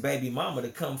for his baby mama to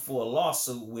come for a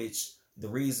lawsuit, which the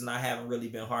reason I haven't really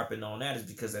been harping on that is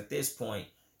because at this point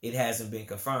it hasn't been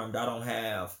confirmed. I don't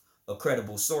have a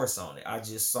credible source on it. I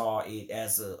just saw it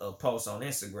as a post on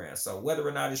Instagram. So whether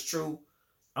or not it's true,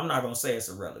 I'm not going to say it's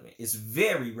irrelevant. It's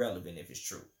very relevant if it's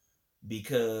true,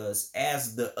 because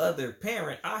as the other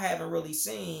parent, I haven't really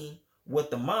seen what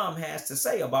the mom has to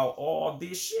say about all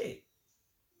this shit.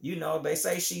 They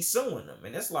say she's suing them,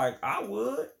 and it's like, I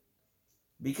would,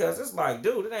 because it's like,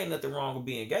 dude, it ain't nothing wrong with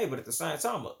being gay, but at the same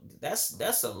time,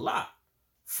 that's a lot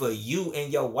for you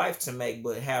and your wife to make,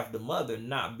 but have the mother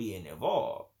not being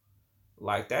involved.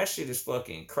 Like, that shit is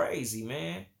fucking crazy,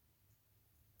 man.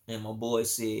 And my boy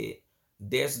said,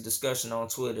 there's a discussion on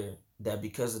Twitter that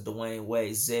because of Dwayne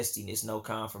Wade's zestiness, no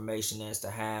confirmation as to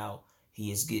how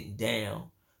he is getting down,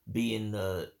 being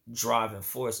the driving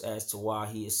force as to why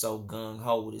he is so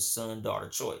gung-ho with his son-daughter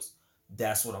choice.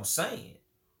 That's what I'm saying.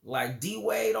 Like,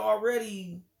 D-Wade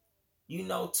already,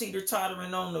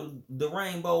 teeter-tottering on the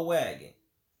rainbow wagon.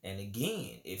 And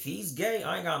again, if he's gay,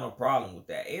 I ain't got no problem with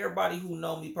that. Everybody who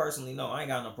know me personally know I ain't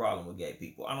got no problem with gay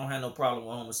people. I don't have no problem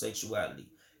with homosexuality.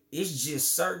 It's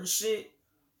just certain shit,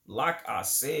 like I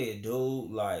said,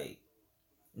 dude, like,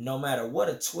 no matter what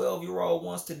a 12-year-old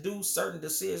wants to do, certain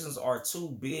decisions are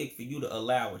too big for you to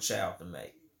allow a child to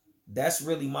make. That's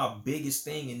really my biggest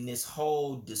thing in this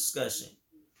whole discussion.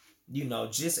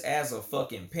 Just as a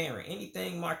fucking parent,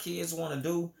 anything my kids want to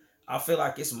do, I feel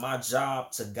like it's my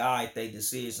job to guide their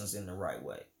decisions in the right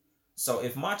way. So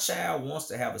if my child wants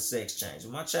to have a sex change,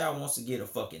 if my child wants to get a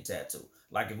fucking tattoo,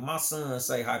 like if my son,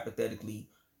 say hypothetically,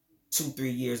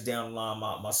 2-3 years down the line,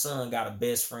 my son got a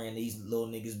best friend, these little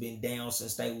niggas been down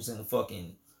since they was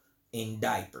in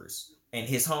diapers, and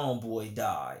his homeboy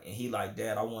died, and he like,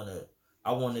 Dad, I want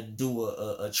to do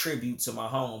a tribute to my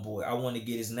homeboy. I want to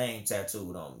get his name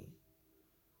tattooed on me.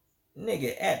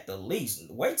 Nigga, at the least,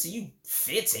 wait till you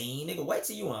 15, nigga, wait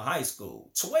till you in high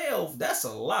school. 12, that's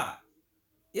a lot.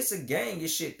 It's a gang of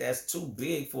shit that's too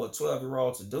big for a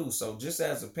 12-year-old to do. So just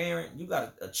as a parent, you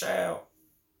got a child,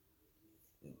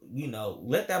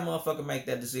 let that motherfucker make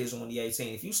that decision when he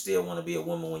 18. If you still want to be a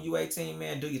woman when you 18,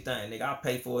 man, do your thing, nigga. I'll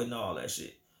pay for it and all that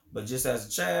shit. But just as a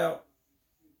child,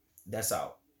 that's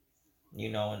out.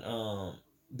 And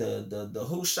the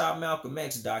Who Shot Malcolm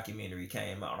X documentary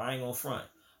came out. I ain't gonna front.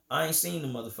 I ain't seen the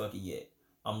motherfucker yet.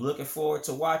 I'm looking forward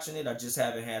to watching it. I just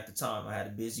haven't had the time. I had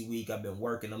a busy week. I've been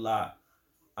working a lot.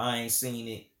 I ain't seen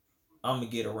it. I'm gonna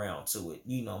get around to it.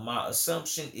 My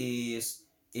assumption is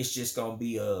it's just gonna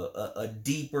be a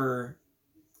deeper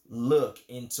look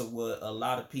into what a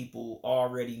lot of people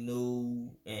already knew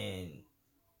and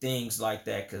things like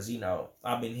that. Cause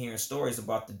I've been hearing stories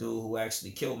about the dude who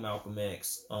actually killed Malcolm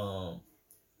X.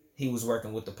 He was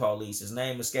working with the police. His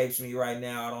name escapes me right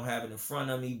now. I don't have it in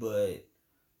front of me, but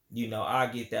I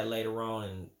get that later on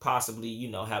and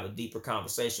possibly, have a deeper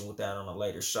conversation with that on a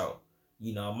later show.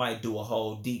 I might do a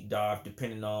whole deep dive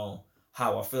depending on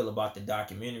how I feel about the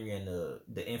documentary and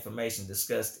the information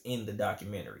discussed in the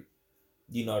documentary.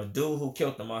 The dude who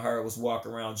killed him, I heard, was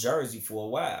walking around Jersey for a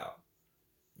while.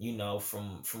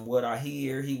 From what I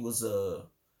hear, he was a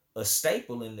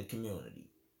staple in the community.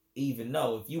 Even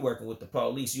though if you working with the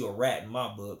police, you a rat in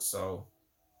my book. So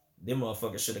them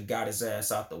motherfuckers should have got his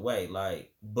ass out the way.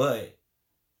 But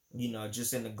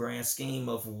just in the grand scheme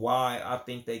of why I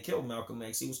think they killed Malcolm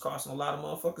X, he was costing a lot of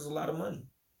motherfuckers a lot of money.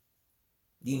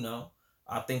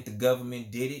 I think the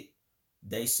government did it.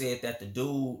 They said that the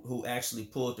dude who actually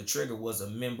pulled the trigger was a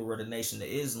member of the Nation of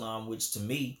Islam, which to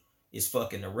me is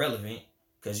fucking irrelevant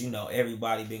because,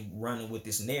 everybody been running with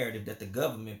this narrative that the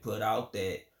government put out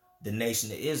that the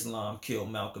Nation of Islam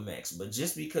killed Malcolm X. But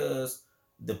just because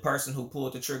the person who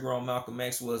pulled the trigger on Malcolm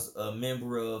X was a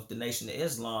member of the Nation of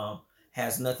Islam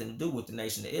has nothing to do with the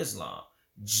Nation of Islam.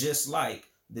 Just like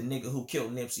the nigga who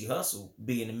killed Nipsey Hussle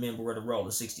being a member of the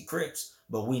Rolling 60 Crips,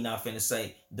 but we not finna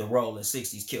say the Rolling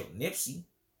 60s killed Nipsey.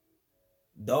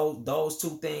 Those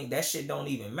two things, that shit don't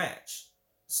even match.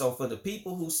 So for the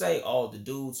people who say, oh, the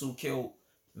dudes who killed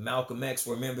Malcolm X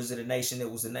were members of the nation, it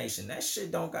was the nation, that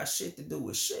shit don't got shit to do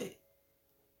with shit.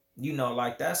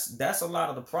 That's a lot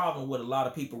of the problem with a lot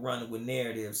of people running with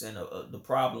narratives and the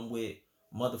problem with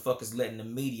motherfuckers letting the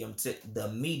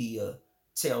media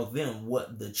tell them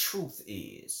what the truth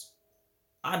is.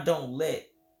 I don't let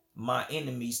my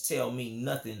enemies tell me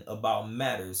nothing about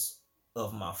matters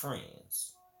of my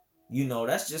friends.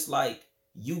 That's just like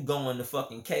you going to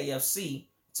fucking KFC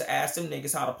to ask them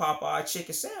niggas how the Popeye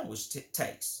chicken sandwich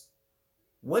tastes.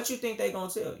 What you think they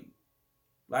gonna tell you?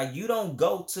 Like, you don't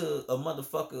go to a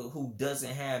motherfucker who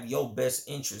doesn't have your best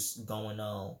interests going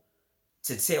on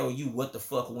to tell you what the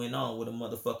fuck went on with a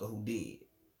motherfucker who did.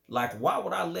 Like, why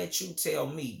would I let you tell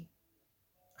me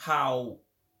how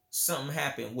something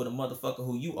happened with a motherfucker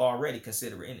who you already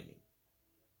consider an enemy?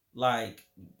 Like,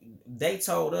 they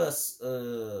told us,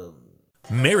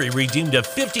 Mary redeemed a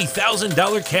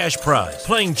 $50,000 cash prize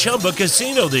playing Chumba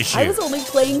Casino this year. I was only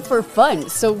playing for fun,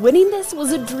 so winning this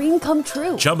was a dream come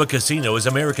true. Chumba Casino is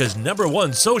America's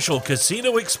 #1 social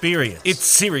casino experience. It's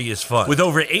serious fun. With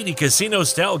over 80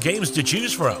 casino-style games to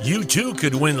choose from, you too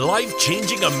could win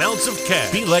life-changing amounts of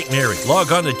cash. Be like Mary.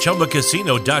 Log on to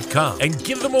ChumbaCasino.com and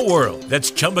give them a whirl. That's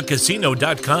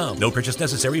ChumbaCasino.com. No purchase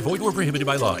necessary. Void where prohibited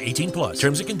by law. 18+.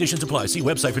 Terms and conditions apply. See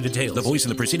website for details. The voice in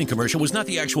the preceding commercial was not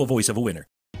the actual voice of a winner.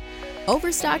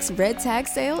 Overstock's Red Tag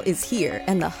Sale is here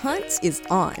and the hunt is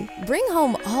on. Bring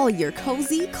home all your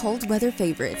cozy, cold weather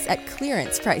favorites at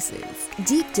clearance prices.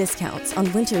 Deep discounts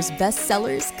on winter's best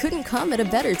sellers couldn't come at a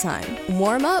better time.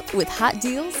 Warm up with hot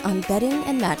deals on bedding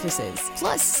and mattresses.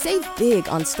 Plus, save big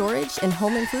on storage and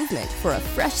home improvement for a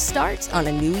fresh start on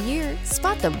a new year.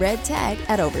 Spot the red tag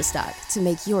at Overstock to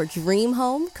make your dream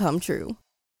home come true.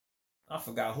 I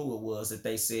forgot who it was that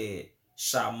they said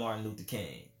shot Martin Luther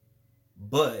King.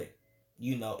 But,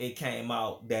 it came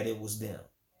out that it was them.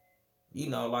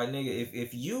 Nigga,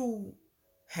 if you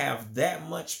have that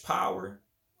much power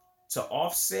to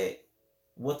offset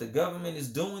what the government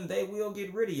is doing, they will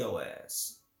get rid of your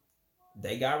ass.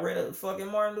 They got rid of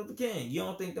fucking Martin Luther King. You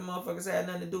don't think the motherfuckers had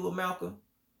nothing to do with Malcolm?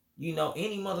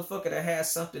 Any motherfucker that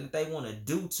has something that they want to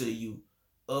do to you,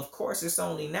 of course it's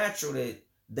only natural that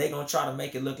they gonna try to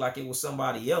make it look like it was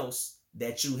somebody else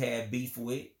that you had beef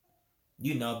with.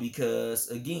 Because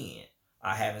again,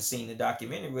 I haven't seen the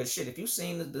documentary, but shit, if you've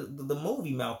seen the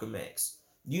movie Malcolm X,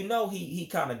 he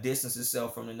kind of distanced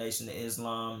himself from the Nation of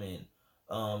Islam and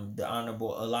the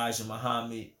Honorable Elijah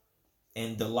Muhammad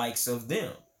and the likes of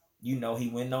them.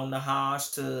 He went on the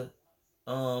Hajj to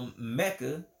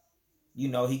Mecca.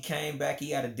 He came back, he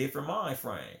had a different mind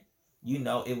frame.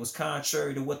 It was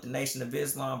contrary to what the Nation of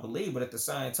Islam believed, but at the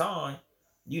same time,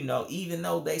 even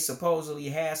though they supposedly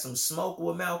had some smoke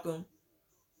with Malcolm,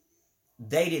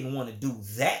 they didn't want to do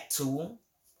that to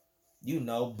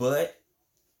him, but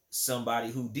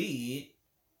somebody who did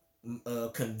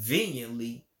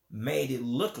conveniently made it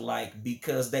look like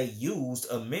because they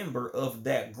used a member of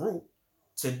that group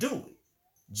to do it.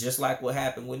 Just like what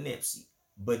happened with Nipsey.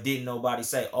 But didn't nobody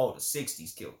say, oh, the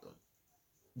 60s killed them.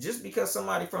 Just because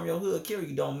somebody from your hood killed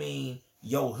you don't mean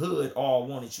your hood all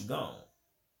wanted you gone.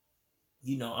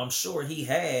 I'm sure he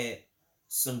had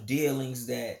some dealings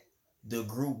that the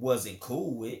group wasn't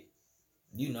cool with.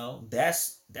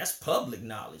 That's public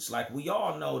knowledge. Like, we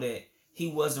all know that he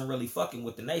wasn't really fucking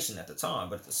with the nation at the time,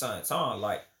 but at the same time,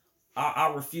 like,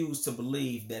 I refuse to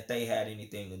believe that they had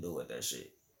anything to do with that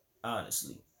shit.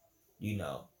 Honestly.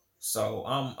 So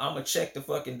I'm gonna check the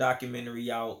fucking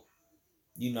documentary out.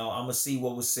 I'm gonna see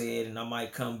what was said, and I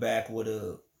might come back with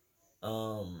a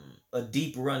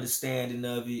deeper understanding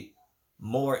of it,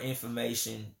 more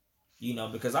information,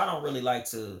 because I don't really like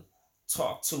to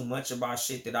talk too much about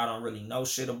shit that I don't really know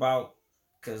shit about,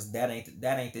 cause that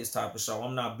ain't this type of show.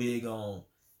 I'm not big on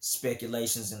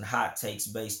speculations and hot takes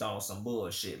based on some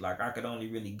bullshit. Like, I could only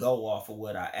really go off of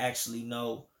what I actually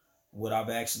know, what I've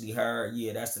actually heard.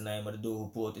 Yeah, that's the name of the dude who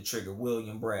pulled the trigger,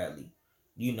 William Bradley.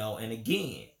 And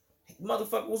again,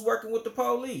 motherfucker was working with the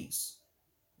police.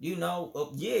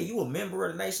 Yeah, you a member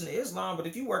of the Nation of Islam, but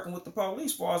if you working with the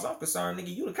police, as far as I'm concerned,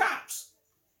 nigga, you the cops.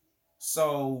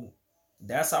 So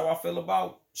that's how I feel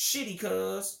about shitty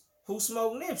cuz who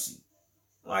smoked Nipsey.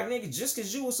 Like, nigga, just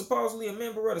cause you was supposedly a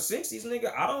member of the 60s,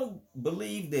 nigga, I don't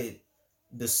believe that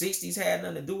the 60s had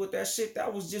nothing to do with that shit.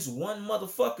 That was just one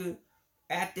motherfucker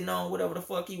acting on whatever the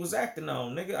fuck he was acting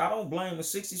on, nigga. I don't blame the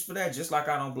 60s for that, just like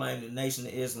I don't blame the Nation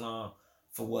of Islam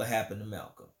for what happened to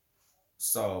Malcolm.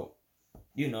 So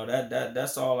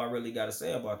that's all I really got to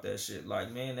say about that shit.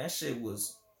 Like, man, that shit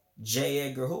was J.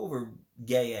 Edgar Hoover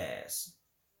gay ass.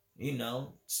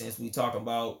 Since we talk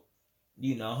about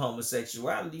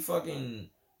homosexuality, fucking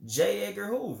J. Edgar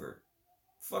Hoover,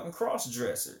 fucking cross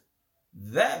dresser.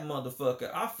 That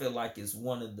motherfucker, I feel like, is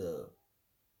one of the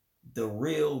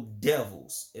real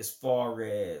devils as far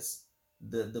as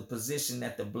the position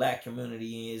that the black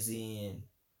community is in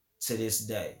to this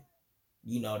day.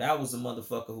 That was a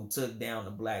motherfucker who took down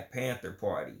the Black Panther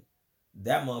Party.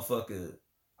 That motherfucker,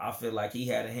 I feel like he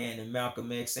had a hand in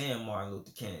Malcolm X and Martin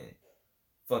Luther King.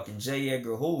 Fucking J.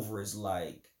 Edgar Hoover is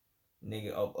like,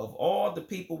 nigga, of all the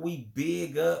people we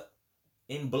big up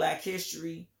in black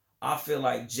history, I feel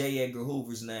like J. Edgar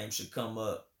Hoover's name should come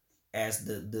up as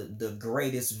the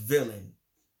greatest villain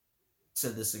to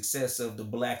the success of the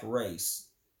black race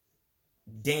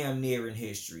damn near in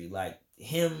history. Like,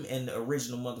 him and the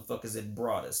original motherfuckers that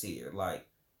brought us here. Like,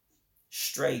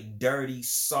 straight dirty,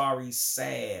 sorry,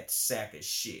 sad sack of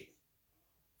shit.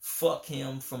 Fuck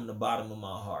him from the bottom of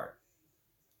my heart.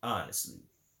 Honestly.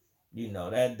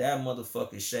 That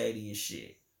motherfucker shady as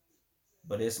shit.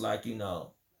 But it's like, and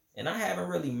I haven't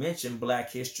really mentioned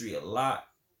black history a lot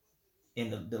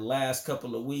in the last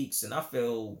couple of weeks, and I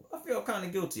feel kind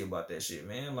of guilty about that shit,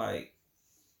 man. Like,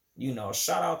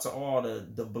 shout out to all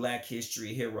the black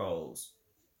history heroes,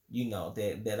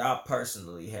 that I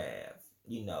personally have.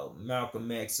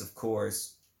 Malcolm X, of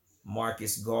course,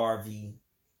 Marcus Garvey,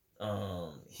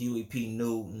 Huey P.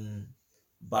 Newton,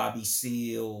 Bobby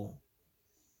Seale,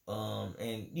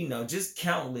 and just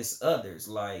countless others.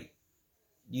 Like,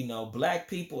 black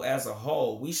people as a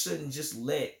whole, we shouldn't just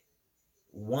let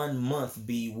 1 month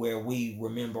be where we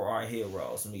remember our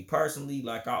heroes. Me personally,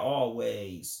 like, I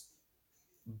always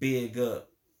big up,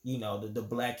 the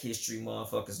black history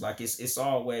motherfuckers. Like, it's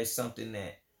always something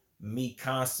that me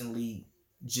constantly,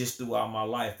 just throughout my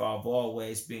life, I've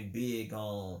always been big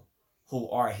on who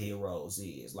our heroes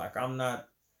is. Like, I'm not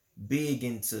big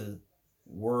into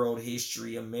world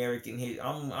history, American history.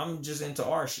 I'm just into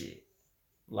our shit.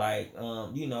 Like,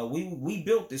 we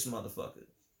built this motherfucker.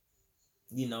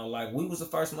 Like, we was the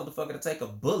first motherfucker to take a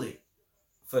bullet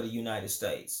for the United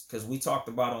States. Because we talked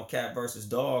about on Cat versus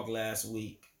Dog last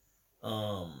week,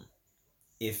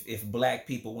 if black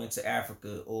people went to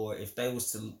Africa, or if they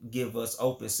was to give us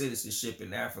open citizenship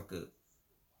in Africa,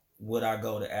 would I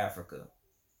go to Africa?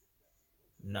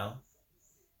 No,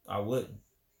 I wouldn't.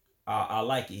 I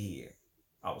like it here.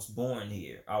 I was born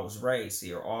here. I was raised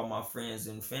here. All my friends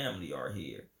and family are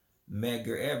here.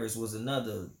 Medgar Evers was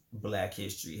another black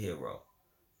history hero.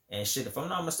 And shit, if I'm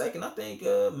not mistaken, I think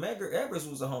Medgar Evers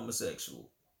was a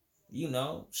homosexual.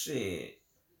 Shit.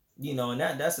 And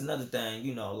that's another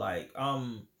thing, like, I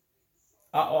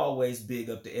always big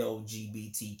up the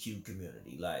LGBTQ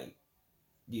community. Like,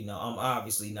 I'm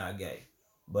obviously not gay,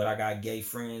 but I got gay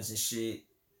friends and shit.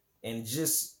 And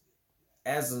just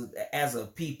as a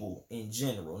people in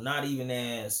general, not even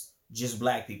as just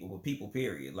black people, but people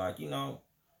period. Like,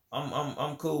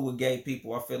 I'm cool with gay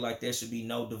people. I feel like there should be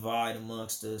no divide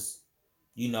amongst us.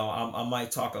 I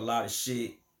might talk a lot of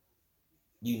shit,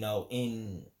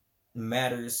 in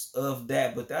matters of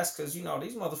that, but that's because, these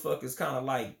motherfuckers kind of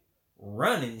like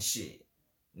running shit.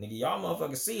 Nigga, y'all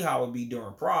motherfuckers see how it be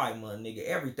during Pride Month, nigga.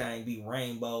 Everything be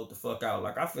rainbowed the fuck out.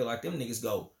 Like, I feel like them niggas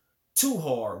go too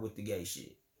hard with the gay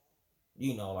shit.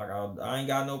 Like, I ain't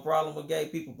got no problem with gay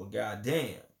people, but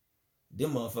goddamn,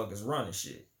 them motherfuckers running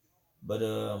shit. But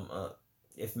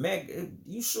if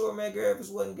you sure Medgar Evers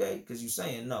wasn't gay? Because you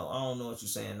saying no. I don't know what you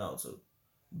saying no to.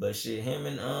 But shit, him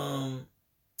and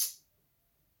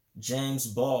James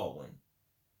Baldwin,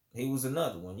 he was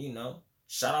another one,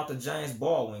 Shout out to James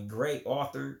Baldwin, great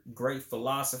author, great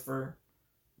philosopher.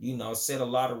 You know, said a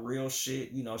lot of real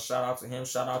shit. You know, shout out to him.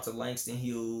 Shout out to Langston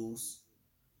Hughes.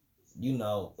 You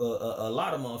know, a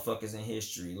lot of motherfuckers in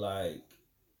history, like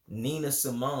Nina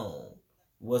Simone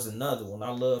was another one. I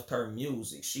loved her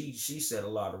music. She said a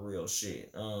lot of real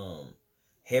shit.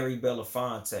 Harry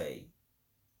Belafonte.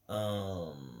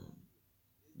 Um,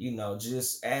 you know,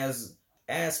 just as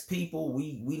people,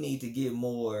 we need to get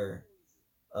more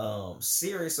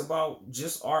serious about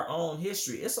just our own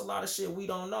history. It's a lot of shit we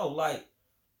don't know. Like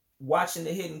watching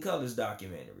the Hidden Colors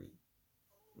documentary.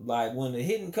 Like when the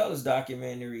Hidden Colors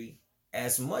documentary,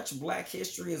 as much black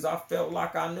history as I felt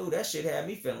like I knew, that shit had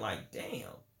me feeling like, damn,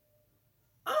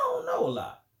 I don't know a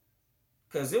lot.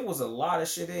 Cause there was a lot of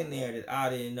shit in there that I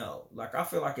didn't know. Like I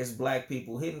feel like as black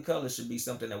people, Hidden Colors should be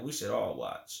something that we should all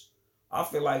watch. I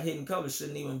feel like Hidden Colors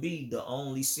shouldn't even be the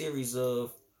only series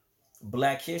of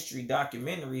black history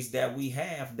documentaries that we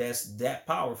have that's that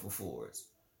powerful for us.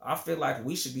 I feel like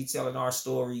we should be telling our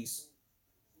stories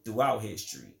throughout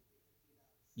history,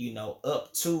 you know,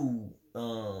 up to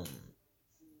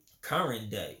current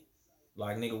day.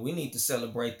 Like nigga, we need to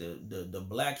celebrate the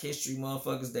black history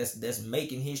motherfuckers that's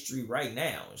making history right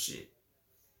now and shit.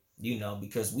 You know,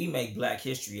 because we make black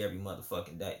history every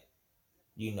motherfucking day.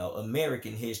 You know,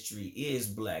 American history is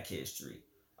black history.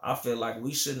 I feel like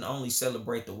we shouldn't only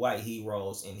celebrate the white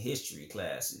heroes in history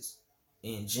classes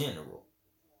in general.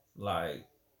 Like,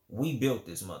 we built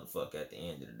this motherfucker at the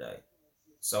end of the day.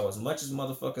 So as much as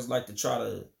motherfuckers like to try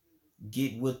to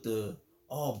get with the,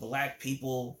 oh, black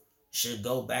people should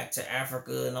go back to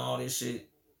Africa and all this shit,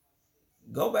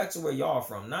 go back to where y'all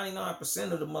from.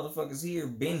 99% of the motherfuckers here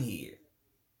been here.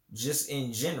 Just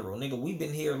in general. Nigga, we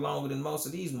been here longer than most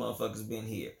of these motherfuckers been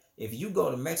here. If you go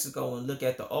to Mexico and look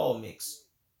at the oil mix,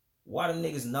 why them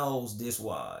niggas nose this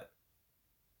wide?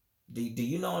 Do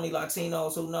you know any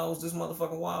Latinos who knows this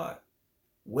motherfucking wide?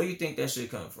 Where you think that shit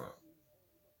come from?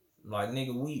 Like,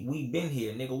 nigga, we been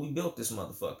here. Nigga, we built this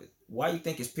motherfucker. Why you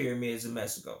think it's pyramids in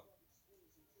Mexico?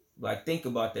 Like, think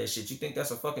about that shit. You think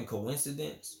that's a fucking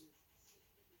coincidence?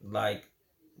 Like,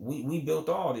 we built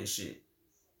all this shit.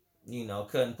 You know,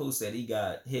 Cut Pooh said he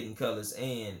got Hidden Colors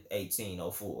and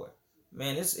 1804.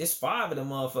 Man, it's five of them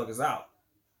motherfuckers out.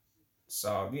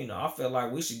 So, you know, I feel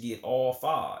like we should get all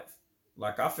five.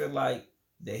 Like, I feel like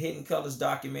the Hidden Colors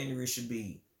documentary should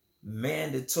be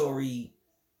mandatory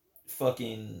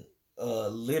fucking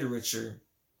literature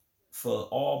for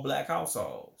all black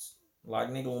households. Like,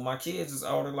 nigga, when my kids is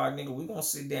older, like, nigga, we gonna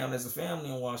sit down as a family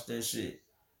and watch that shit.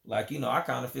 Like, you know, I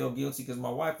kind of feel guilty because my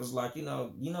wife was like,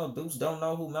 Deuce don't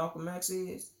know who Malcolm X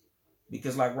is.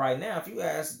 Because, like, right now, if you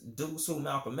ask Deuce who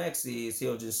Malcolm X is,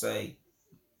 he'll just say,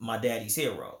 my daddy's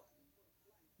hero.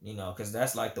 You know, because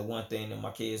that's, like, the one thing that my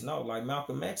kids know. Like,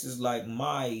 Malcolm X is, like,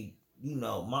 my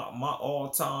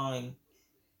all-time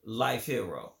life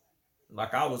hero.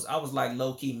 Like, I was like,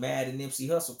 low-key mad at Nipsey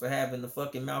Hussle for having the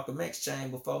fucking Malcolm X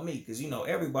chain before me. Because, you know,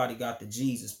 everybody got the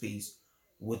Jesus piece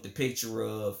with the picture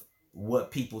of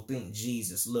what people think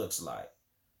Jesus looks like.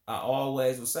 I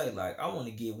always would say, like, I want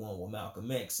to get one with Malcolm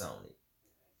X on it.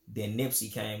 Then Nipsey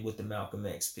came with the Malcolm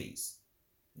X piece.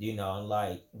 You know, and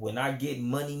like when I get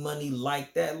money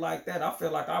like that, I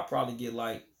feel like I'll probably get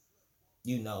like,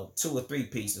 you know, 2 or 3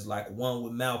 pieces, like one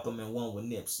with Malcolm and one with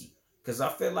Nipsey. Because I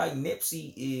feel like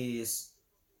Nipsey is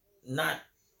not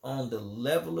on the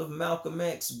level of Malcolm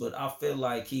X, but I feel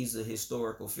like he's a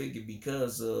historical figure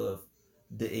because of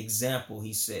the example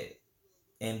he set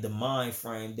and the mind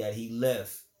frame that he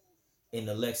left in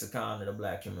the lexicon of the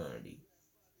black community.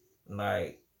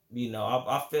 Like, you know,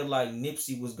 I feel like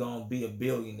Nipsey was gonna be a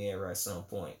billionaire at some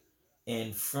point.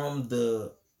 And from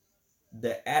the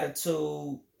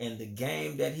attitude and the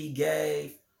game that he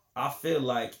gave, I feel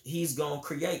like he's gonna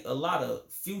create a lot of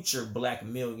future black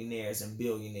millionaires and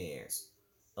billionaires,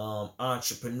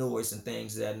 entrepreneurs and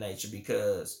things of that nature.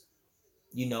 Because,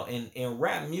 you know, in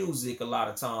rap music, a lot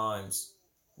of times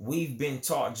we've been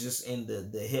taught just in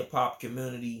the hip hop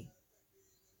community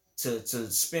to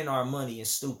spend our money in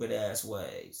stupid ass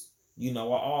ways. You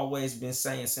know, I always been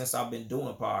saying since I've been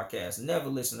doing podcasts, never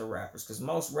listen to rappers, because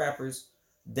most rappers,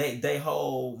 they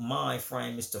whole mind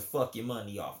frame is to fuck your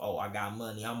money off. Oh, I got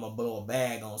money, I'm gonna blow a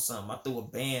bag on something. I threw a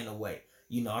band away.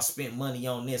 You know, I spent money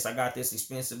on this. I got this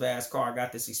expensive ass car. I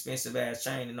got this expensive ass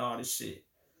chain and all this shit.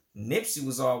 Nipsey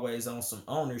was always on some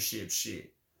ownership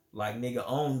shit. Like, nigga,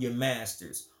 own your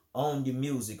masters, own your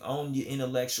music, own your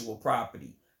intellectual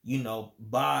property. You know,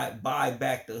 buy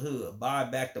back the hood, buy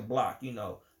back the block, you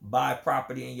know, buy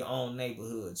property in your own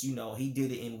neighborhoods. You know, he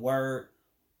did it in word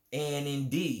and in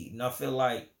deed. And I feel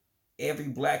like every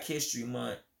Black History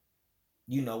Month,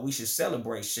 you know, we should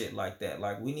celebrate shit like that.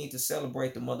 Like, we need to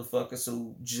celebrate the motherfuckers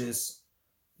who just,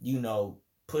 you know,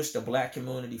 push the black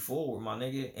community forward, my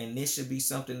nigga. And this should be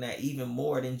something that even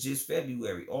more than just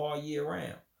February, all year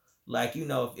round. Like, you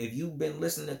know, if you've been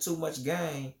listening to too much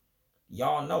Game,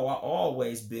 y'all know I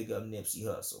always big up Nipsey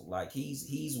Hussle. Like,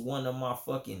 he's one of my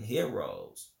fucking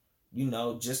heroes. You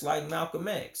know, just like Malcolm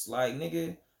X. Like,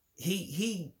 nigga,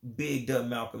 he bigged up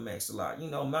Malcolm X a lot. You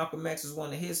know, Malcolm X is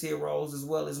one of his heroes as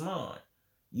well as mine.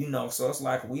 You know, so it's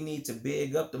like we need to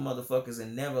big up the motherfuckers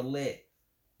and never let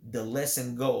the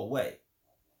lesson go away.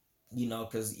 You know,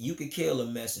 because you could kill a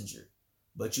messenger,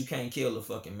 but you can't kill a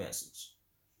fucking message.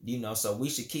 You know, so we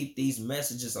should keep these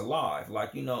messages alive.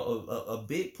 Like, you know, a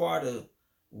big part of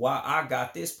why I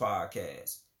got this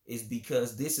podcast is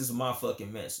because this is my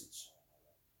fucking message.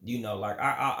 You know, like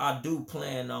I do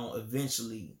plan on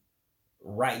eventually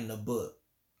writing a book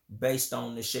based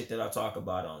on the shit that I talk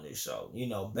about on this show. You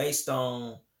know, based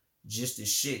on just the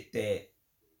shit that,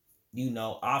 you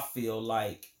know, I feel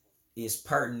like is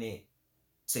pertinent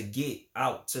to get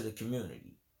out to the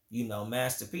community. You know,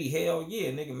 Master P, hell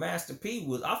yeah, nigga, Master P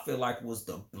was, I feel like, was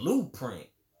the blueprint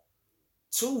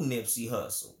to Nipsey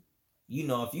Hussle. You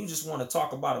know, if you just want to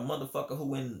talk about a motherfucker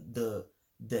who in the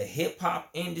hip hop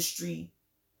industry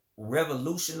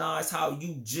revolutionized how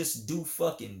you just do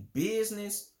fucking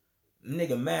business,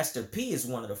 nigga, Master P is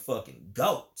one of the fucking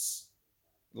goats.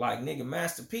 Like, nigga,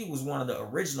 Master P was one of the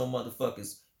original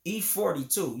motherfuckers.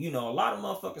 E42, you know, a lot of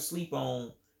motherfuckers sleep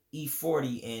on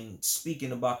E40 and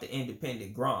speaking about the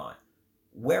independent grind.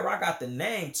 Where I got the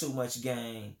name Too Much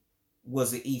Game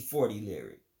was an E40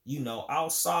 lyric. You know,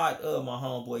 outside of my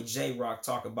homeboy J-Rock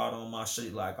talk about on my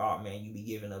shit like, oh man, you be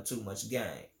giving up too much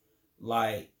game.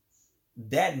 Like,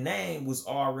 that name was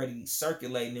already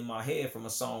circulating in my head from a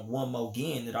song One More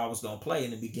Again that I was gonna play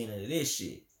in the beginning of this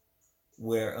shit.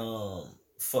 Where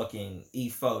fucking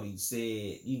E40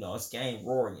 said, you know, it's game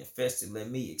roaring infested, let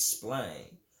me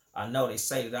explain. I know they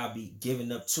say that I be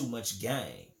giving up too much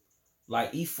game.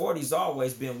 Like, E40's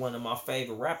always been one of my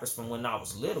favorite rappers from when I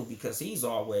was little because he's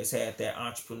always had that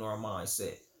entrepreneur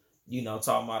mindset. You know,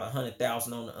 talking about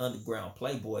 100,000 on the underground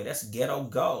Playboy. That's ghetto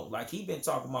gold. Like, he been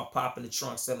talking about popping the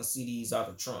trunk, selling CDs out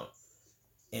the trunk.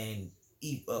 And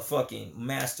fucking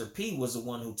Master P was the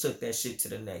one who took that shit to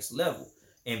the next level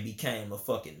and became a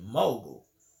fucking mogul.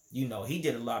 You know, he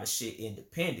did a lot of shit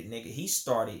independent, nigga. He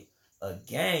started a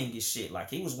gang and shit. Like,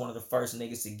 he was one of the first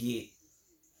niggas to get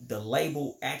the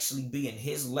label actually being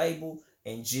his label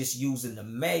and just using the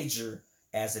major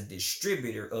as a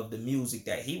distributor of the music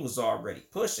that he was already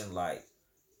pushing. Like,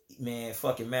 man,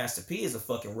 fucking Master P is a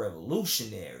fucking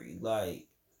revolutionary. Like,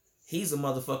 he's a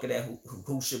motherfucker that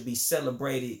who should be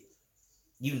celebrated,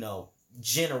 you know,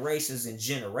 generations and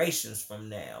generations from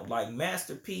now. Like,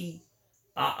 Master P,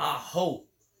 I hope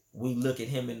we look at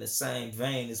him in the same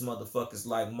vein as motherfuckers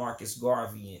like Marcus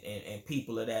Garvey and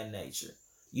people of that nature.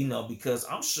 You know, because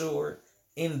I'm sure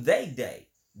in they day,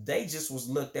 they just was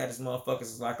looked at as motherfuckers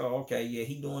as like, oh, okay, yeah,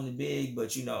 he doing the big,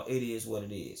 but, you know, it is what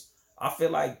it is. I feel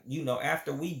like, you know,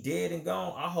 after we dead and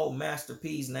gone, I hope Master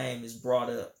P's name is brought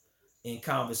up in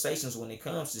conversations when it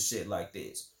comes to shit like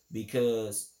this.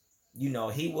 Because, you know,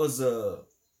 he was a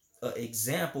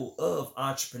example of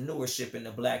entrepreneurship in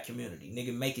the black community.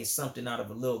 Nigga making something out of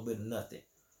a little bit of nothing.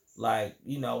 Like,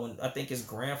 you know, when I think his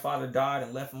grandfather died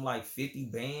and left him like 50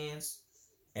 bands.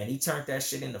 And he turned that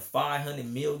shit into 500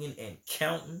 million and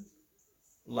counting.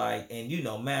 Like, and you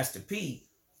know, Master P,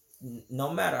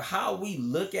 no matter how we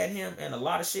look at him and a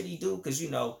lot of shit he do, because, you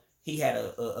know, he had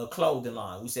a clothing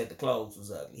line. We said the clothes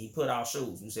was ugly. He put out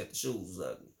shoes. We said the shoes was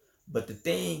ugly. But the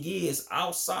thing is,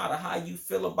 outside of how you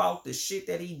feel about the shit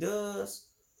that he does,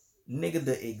 nigga,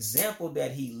 the example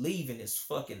that he leaving is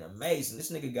fucking amazing.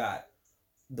 This nigga got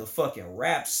the fucking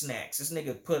rap snacks. This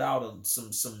nigga put out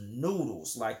some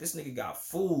noodles. Like, this nigga got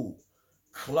food,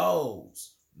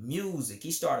 clothes, music.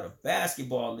 He started a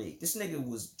basketball league. This nigga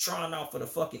was trying out for the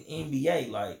fucking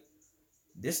NBA. Like,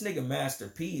 this nigga Master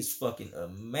P is fucking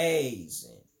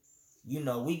amazing. You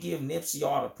know, we give Nipsey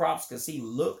all the props because he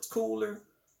looked cooler,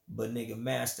 but nigga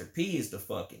Master P is the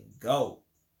fucking GOAT.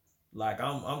 Like,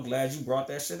 I'm glad you brought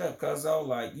that shit up, cuz though,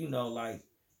 like, you know, like,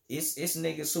 it's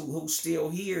niggas who still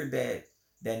here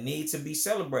that need to be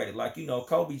celebrated. Like, you know,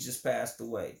 Kobe just passed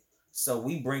away. So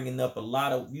we bringing up a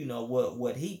lot of, you know,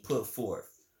 what he put forth,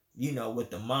 you know,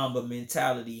 with the Mamba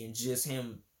mentality and just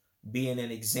him being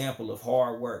an example of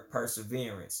hard work,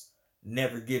 perseverance,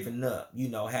 never giving up, you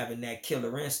know, having that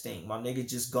killer instinct. My nigga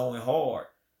just going hard.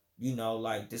 You know,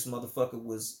 like, this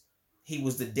motherfucker he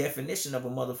was the definition of a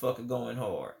motherfucker going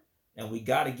hard. And we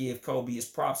got to give Kobe his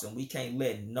props, and we can't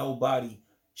let nobody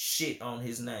shit on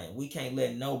his name. We can't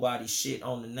let nobody shit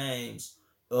on the names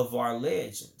of our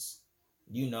legends.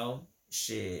 You know,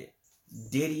 shit.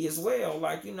 Diddy as well.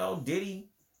 Like, Diddy,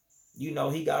 he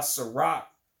got Ciroc,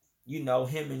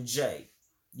 him and Jay.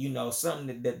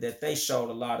 Something that they showed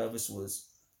a lot of us was,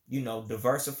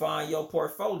 diversifying your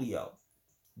portfolio.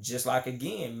 Just like,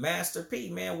 again, Master P,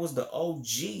 man, was the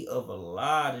OG of a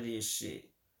lot of this shit.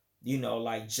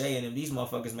 Like Jay and them, these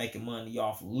motherfuckers making money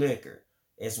off liquor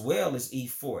as well as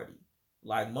E40.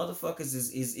 Like, motherfuckers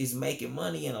is making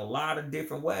money in a lot of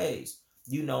different ways.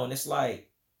 And it's like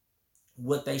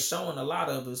what they showing a lot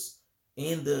of us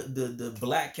in the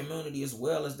black community as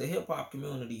well as the hip hop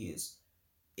community is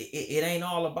it ain't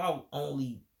all about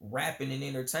only rapping and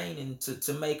entertaining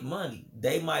to make money.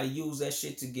 They might have used that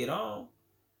shit to get on.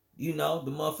 The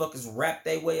motherfuckers rap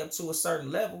their way up to a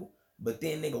certain level. But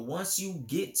then, nigga, once you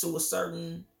get to a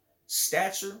certain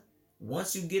stature,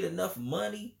 once you get enough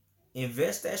money,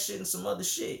 invest that shit in some other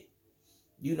shit.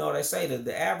 They say that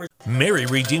the average... Mary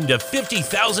redeemed a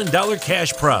 $50,000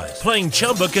 cash prize playing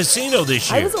Chumba Casino this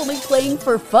year. I was only playing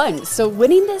for fun, so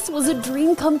winning this was a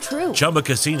dream come true. Chumba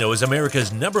Casino is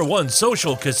America's #1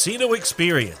 social casino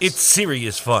experience. It's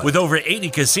serious fun. With over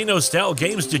 80 casino-style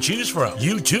games to choose from,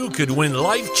 you too could win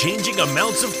life-changing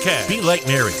amounts of cash. Be like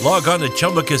Mary. Log on to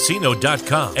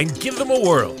ChumbaCasino.com and give them a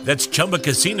whirl. That's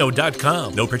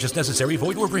ChumbaCasino.com. No purchase necessary.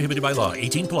 Void or prohibited by law.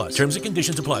 18 plus. Terms and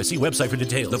conditions apply. See website for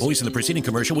details. The voice in the preceding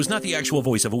commercial was not the actual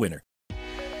voice of a winner.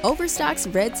 Overstock's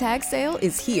Red Tag Sale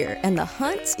is here and the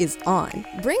hunt is on.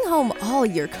 Bring home all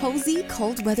your cozy,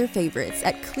 cold weather favorites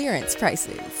at clearance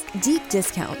prices. Deep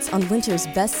discounts on winter's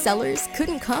best sellers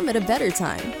couldn't come at a better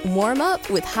time. Warm up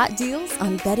with hot deals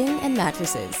on bedding and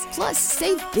mattresses. Plus,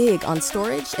 save big on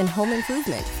storage and home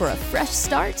improvement for a fresh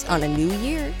start on a new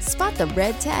year. Spot the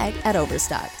red tag at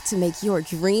Overstock to make your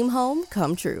dream home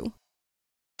come true.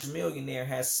 Millionaire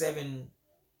has 7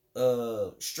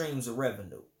 streams of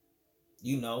revenue.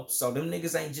 So them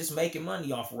niggas ain't just making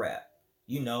money off rap.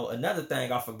 Another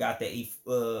thing I forgot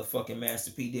that fucking Master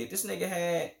P did. This nigga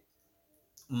had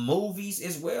movies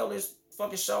as well as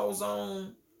fucking shows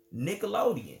on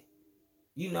Nickelodeon.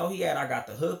 He had I Got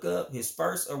the Hookup, his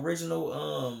first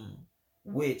original,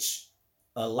 which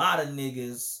a lot of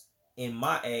niggas in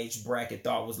my age bracket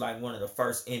thought was like one of the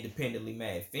first independently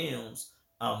made films.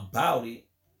 I'm About It.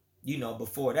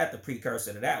 Before that, the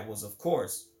precursor to that was, of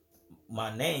course,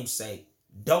 my namesake,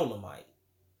 Dolemite.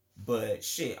 But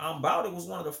shit, I'm About It was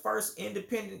one of the first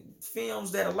independent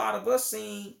films that a lot of us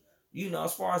seen,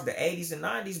 as far as the 80s and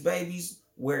 90s babies,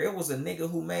 where it was a nigga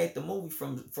who made the movie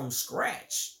from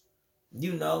scratch.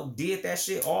 Did that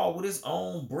shit all with his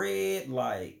own bread.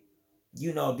 Like,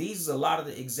 these are a lot of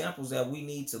the examples that we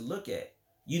need to look at.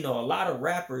 A lot of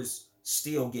rappers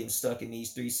still getting stuck in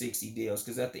these 360 deals,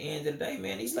 because at the end of the day,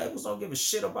 man, these labels don't give a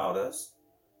shit about us.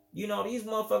 These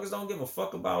motherfuckers don't give a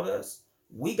fuck about us.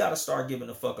 We gotta start giving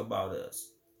a fuck about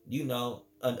us.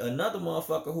 Another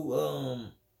motherfucker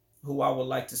who I would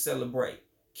like to celebrate,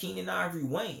 Keenan Ivory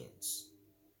Wayans.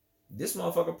 This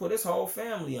motherfucker put his whole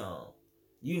family on.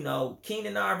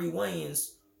 Keenan Ivory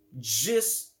Wayans,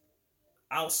 just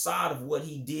outside of what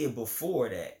he did before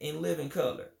that in Living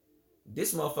Color,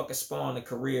 this motherfucker spawned the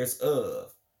careers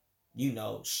of,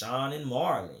 Sean and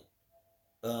Marlon,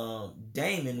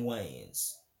 Damon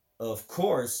Wayans, of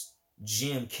course,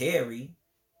 Jim Carrey,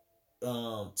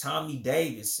 Tommy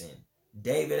Davidson,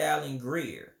 David Allen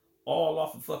Greer, all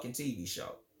off a fucking TV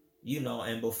show.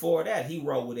 And before that, he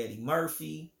rolled with Eddie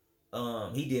Murphy.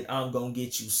 He did I'm Gonna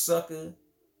Get You Sucker.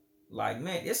 Like,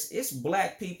 man, it's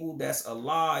black people that's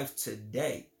alive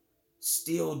today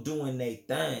still doing their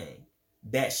thing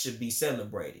that should be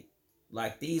celebrated.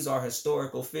 Like, these are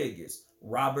historical figures.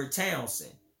 Robert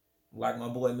Townsend, like my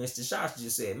boy Mr. Shots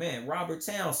just said, man, Robert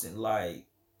Townsend, like,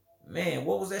 man,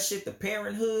 what was that shit? The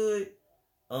Parenthood,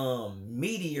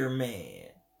 Meteor Man.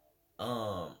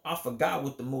 I forgot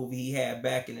what the movie he had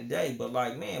back in the day, but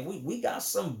like, man, we got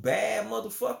some bad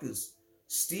motherfuckers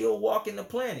still walking the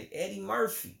planet. Eddie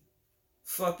Murphy,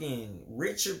 fucking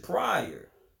Richard Pryor,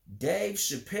 Dave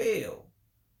Chappelle,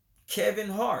 Kevin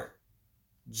Hart,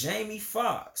 Jamie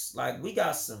Foxx. Like, we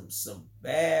got some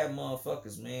bad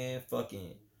motherfuckers, man.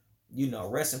 Fucking,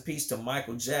 rest in peace to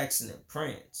Michael Jackson and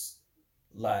Prince.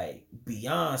 Like,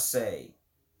 Beyonce,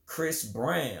 Chris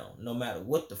Brown, no matter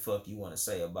what the fuck you want to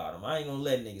say about him. I ain't gonna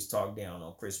let niggas talk down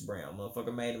on Chris Brown.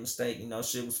 Motherfucker made a mistake,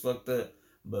 shit was fucked up.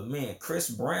 But man, Chris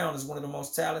Brown is one of the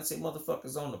most talented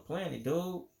motherfuckers on the planet,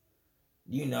 dude.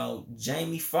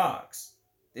 Jamie Foxx,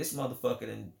 this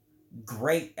motherfucker,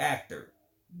 great actor,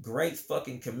 great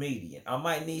fucking comedian. I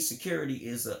Might Need Security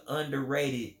is an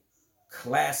underrated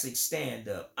classic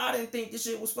stand-up. I didn't think this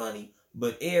shit was funny,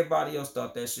 but everybody else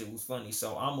thought that shit was funny.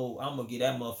 So I'm gonna get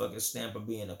that motherfucker a stamp of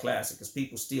being a classic, because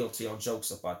people still tell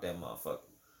jokes about that motherfucker.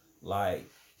 Like,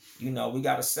 you know, we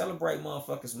gotta celebrate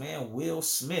motherfuckers, man. Will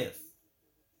Smith,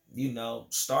 you know,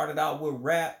 started out with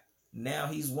rap. Now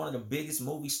he's one of the biggest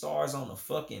movie stars on the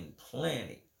fucking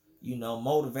planet. You know,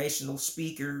 motivational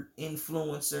speaker,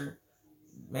 influencer.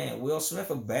 Man, Will Smith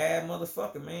a bad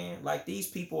motherfucker, man. Like, these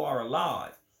people are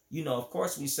alive. You know, of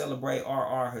course we celebrate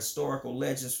our historical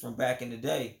legends from back in the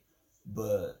day,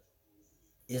 but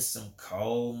it's some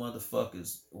cold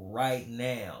motherfuckers right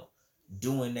now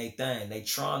doing their thing. They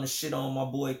trying to shit on my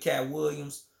boy Cat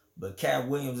Williams, but Cat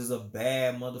Williams is a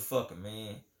bad motherfucker,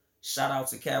 man. Shout out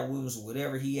to Cat Williams,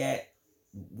 whatever he at,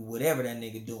 whatever that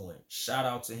nigga doing. Shout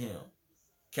out to him.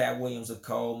 Cat Williams a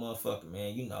cold motherfucker,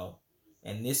 man, you know.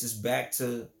 And this is back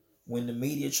to when the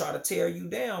media try to tear you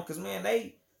down, cause man,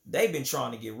 they been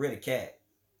trying to get rid of Cat.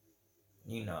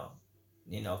 You know.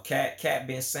 Cat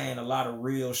been saying a lot of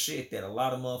real shit that a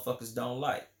lot of motherfuckers don't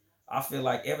like. I feel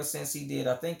like ever since he did,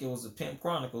 I think it was the Pimp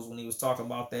Chronicles when he was talking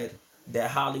about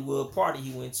that Hollywood party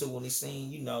he went to when he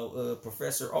seen, you know,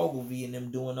 Professor Ogilvy and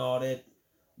them doing all that,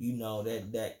 you know,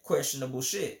 that questionable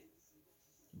shit.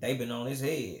 They been on his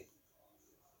head.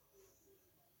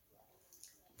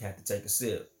 Had to take a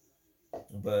sip.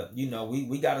 But, you know,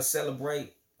 we gotta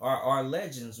celebrate our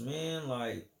legends, man.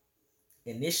 Like,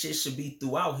 and this shit should be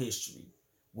throughout history.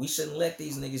 We shouldn't let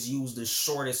these niggas use the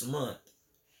shortest month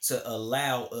to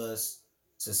allow us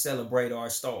to celebrate our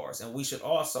stars. And we should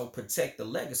also protect the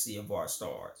legacy of our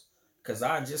stars. Because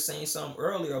I just seen something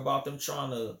earlier about them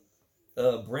trying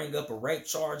to bring up a rape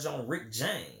charge on Rick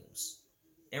James.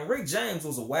 And Rick James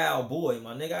was a wild boy,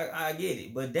 my nigga. I get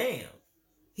it. But damn,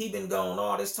 he been gone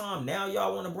all this time. Now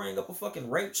y'all want to bring up a fucking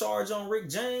rape charge on Rick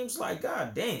James? Like,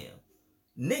 god damn.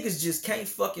 Niggas just can't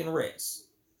fucking rest.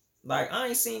 Like, I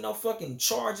ain't seen no fucking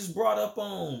charges brought up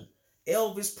on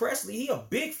Elvis Presley. He a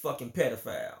big fucking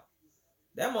pedophile.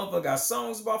 That motherfucker got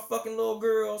songs about fucking little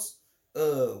girls.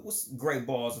 What's Great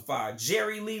Balls of Fire?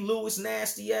 Jerry Lee Lewis,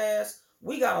 nasty ass.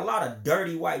 We got a lot of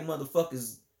dirty white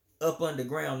motherfuckers up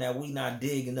underground that we not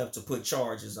digging up to put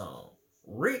charges on.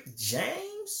 Rick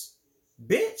James?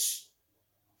 Bitch.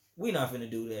 We not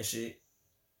finna do that shit.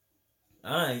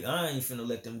 I ain't finna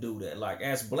let them do that. Like,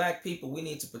 as black people, we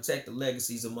need to protect the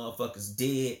legacies of motherfuckers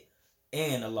dead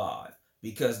and alive.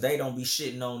 Because they don't be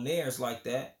shitting on theirs like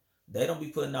that. They don't be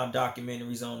putting out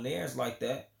documentaries on theirs like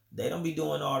that. They don't be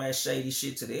doing all that shady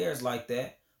shit to theirs like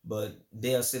that. But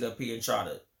they'll sit up here and try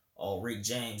to, oh, Rick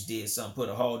James did something, put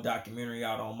a whole documentary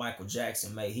out on Michael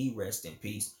Jackson, may he rest in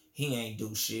peace. He ain't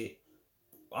do shit.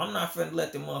 I'm not finna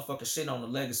let them motherfuckers shit on the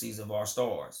legacies of our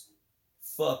stars.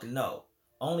 Fuck no.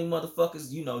 Only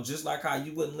motherfuckers, you know, just like how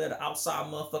you wouldn't let an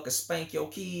outside motherfucker spank your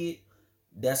kid,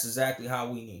 that's exactly how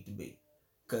we need to be.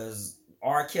 Because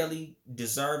R. Kelly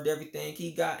deserved everything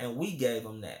he got, and we gave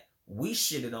him that. We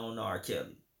shitted on R.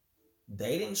 Kelly.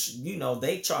 They didn't, you know,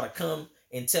 they try to come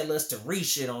and tell us to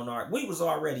re-shit on R. We was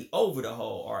already over the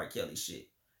whole R. Kelly shit.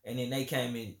 And then they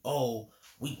came in, oh,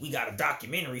 we got a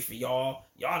documentary for y'all.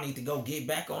 Y'all need to go get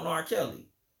back on R. Kelly.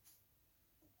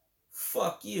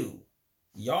 Fuck you.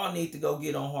 Y'all need to go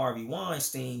get on Harvey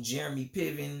Weinstein, Jeremy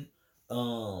Piven,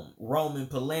 Roman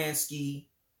Polanski,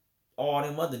 all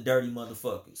them other dirty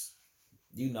motherfuckers.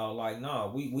 You know, like,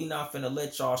 no, we not finna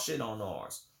let y'all shit on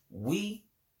ours. We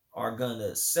are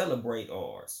gonna celebrate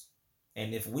ours.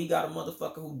 And if we got a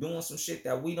motherfucker who doing some shit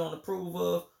that we don't approve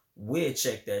of, we'll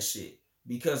check that shit.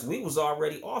 Because we was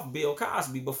already off Bill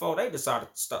Cosby before they decided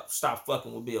to stop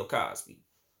fucking with Bill Cosby.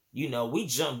 You know, we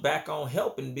jumped back on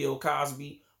helping Bill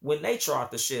Cosby when they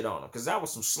tried to shit on him, because that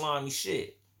was some slimy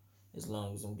shit. As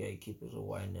long as them gatekeepers are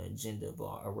white and the agenda of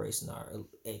our erasing our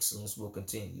excellence will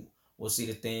continue. Well, see,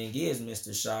 the thing is,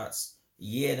 Mr. Shots,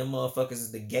 yeah, them motherfuckers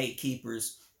is the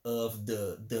gatekeepers of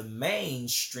the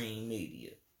mainstream media.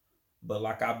 But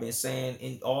like I've been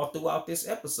saying all throughout this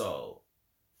episode,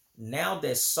 now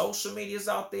that social media is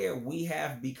out there, we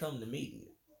have become the media.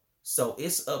 So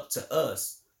it's up to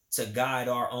us to guide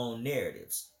our own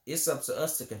narratives. It's up to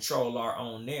us to control our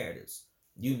own narratives.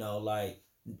 You know, like,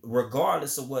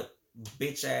 regardless of what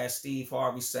bitch ass Steve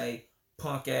Harvey say,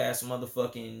 punk ass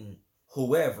motherfucking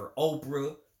whoever,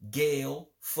 Oprah, Gail,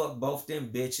 fuck both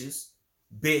them bitches,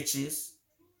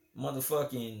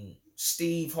 motherfucking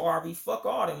Steve Harvey, fuck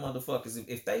all them motherfuckers.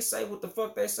 If they say what the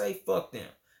fuck they say, fuck them.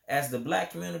 As the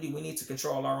black community, we need to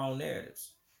control our own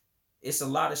narratives. It's a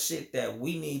lot of shit that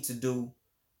we need to do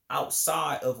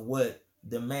outside of what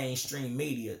the mainstream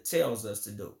media tells us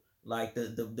to do. Like,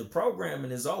 the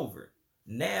programming is over.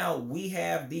 Now we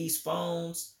have these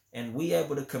phones and we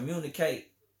able to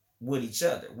communicate with each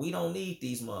other. We don't need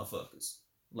these motherfuckers.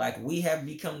 Like, we have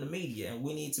become the media and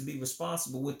we need to be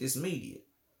responsible with this media.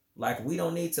 Like, we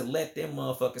don't need to let them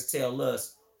motherfuckers tell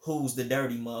us who's the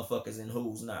dirty motherfuckers and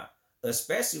who's not.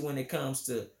 Especially when it comes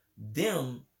to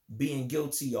them being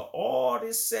guilty of all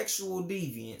this sexual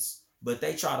deviance, but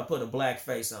they try to put a black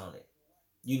face on it.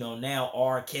 You know, now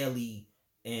R. Kelly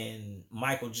and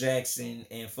Michael Jackson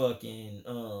and fucking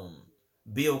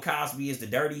Bill Cosby is the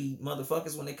dirty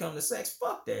motherfuckers when it comes to sex.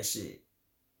 Fuck that shit.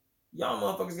 Y'all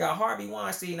motherfuckers got Harvey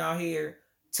Weinstein out here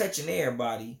touching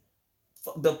everybody.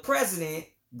 The president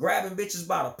grabbing bitches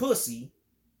by the pussy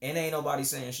and ain't nobody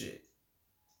saying shit.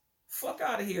 Fuck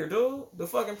out of here, dude. The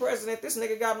fucking president, this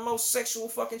nigga got the most sexual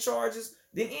fucking charges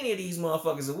than any of these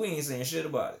motherfuckers, and we ain't saying shit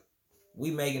about it.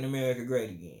 We making America great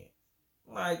again.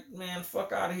 Like, man,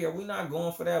 fuck out of here. We not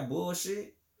going for that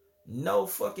bullshit. No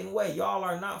fucking way. Y'all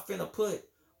are not finna put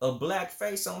a black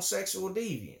face on sexual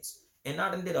deviance. And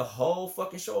I done did a whole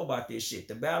fucking show about this shit.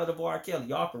 The Ballad of R. Kelly.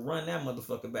 Y'all can run that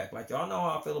motherfucker back. Like, y'all know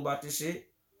how I feel about this shit.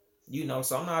 You know,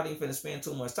 so I'm not even finna spend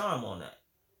too much time on that.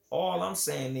 All I'm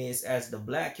saying is, as the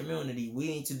black community, we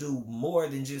need to do more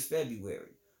than just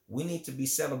February. We need to be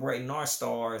celebrating our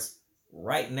stars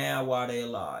right now while they're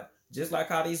alive. Just like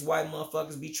how these white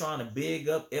motherfuckers be trying to big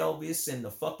up Elvis and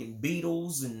the fucking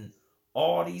Beatles and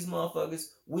all these motherfuckers,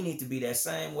 we need to be that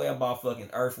same way about fucking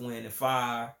Earth, Wind, and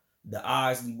Fire, the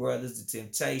Isley Brothers, the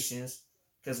Temptations,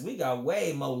 because we got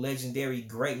way more legendary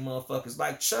great motherfuckers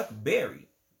like Chuck Berry.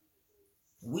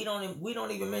 We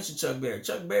don't even mention Chuck Berry.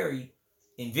 Chuck Berry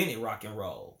invented rock and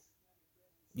roll.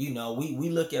 You know, we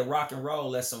look at rock and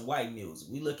roll as some white music.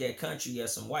 We look at country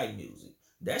as some white music.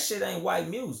 That shit ain't white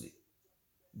music.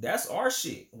 That's our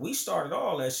shit. We started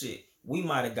all that shit. We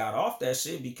might have got off that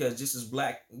shit because just as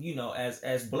black, you know,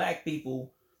 as black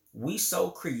people, we so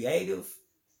creative.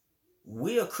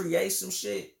 We'll create some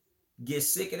shit, get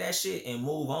sick of that shit, and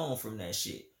move on from that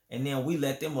shit. And then we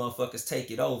let them motherfuckers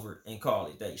take it over and call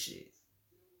it they shit.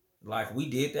 Like we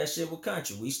did that shit with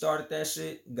country. We started that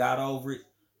shit, got over it,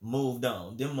 moved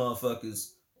on. Them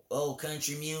motherfuckers, oh,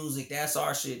 country music, that's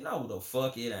our shit. No, the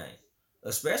fuck it ain't.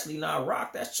 Especially not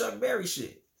rock, that's Chuck Berry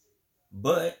shit.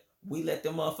 But we let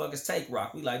them motherfuckers take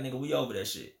rock. We like, nigga, we over that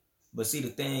shit. But see, the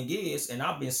thing is, and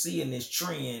I've been seeing this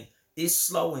trend, it's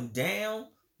slowing down,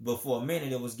 but for a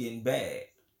minute it was getting bad.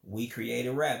 We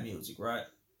created rap music, right?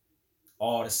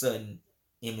 All of a sudden,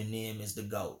 Eminem is the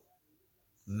GOAT.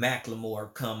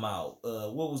 Macklemore come out.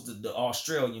 What was the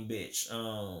Australian bitch?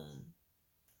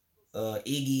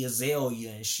 Iggy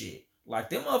Azalea and shit. Like,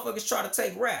 them motherfuckers try to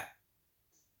take rap.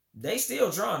 They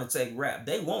still trying to take rap.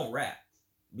 They won't rap.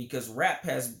 Because rap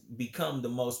has become the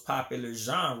most popular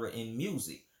genre in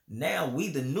music. Now we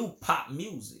the new pop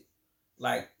music.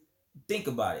 Like, think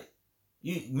about it.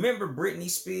 You remember Britney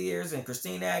Spears and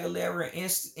Christina Aguilera and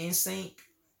NSYNC?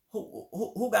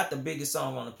 Who got the biggest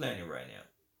song on the planet right now?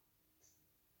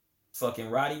 Fucking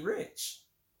Roddy Ricch.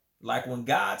 Like when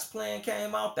God's Plan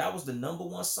came out, that was the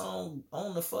 #1 song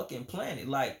on the fucking planet.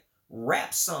 Like,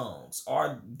 rap songs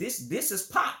are this is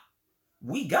pop.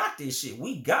 We got this shit.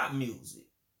 We got music.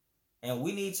 And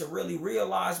we need to really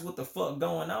realize what the fuck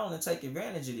going on and take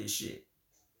advantage of this shit.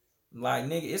 Like,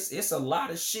 nigga, it's a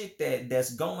lot of shit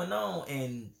that's going on.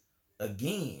 And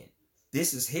again,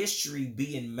 this is history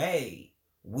being made.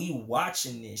 We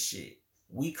watching this shit.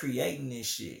 We creating this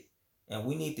shit. And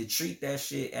we need to treat that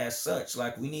shit as such.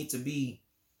 Like, we need to be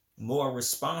more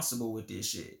responsible with this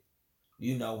shit.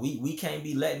 You know, we can't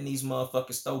be letting these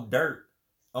motherfuckers throw dirt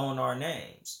on our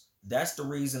names. That's the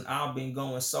reason I've been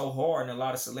going so hard, and a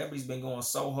lot of celebrities been going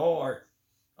so hard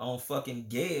on fucking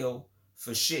Gayle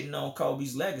for shitting on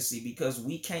Kobe's legacy, because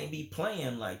we can't be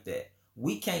playing like that.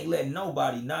 We can't let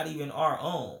nobody, not even our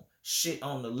own, shit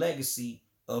on the legacy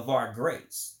of our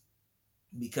greats.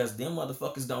 Because them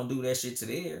motherfuckers don't do that shit to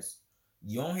theirs.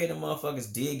 You don't hear them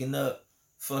motherfuckers digging up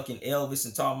fucking Elvis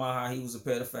and talking about how he was a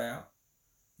pedophile.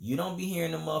 You don't be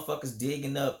hearing them motherfuckers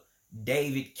digging up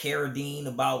David Carradine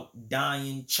about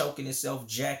dying, choking himself,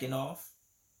 jacking off.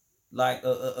 Like,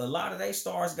 a lot of they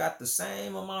stars got the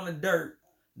same amount of dirt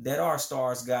that our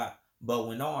stars got, but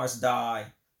when ours die,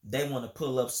 they want to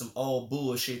pull up some old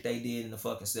bullshit they did in the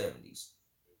fucking 70s.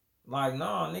 Like,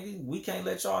 nah, nigga, we can't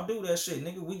let y'all do that shit,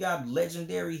 nigga. We got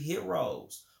legendary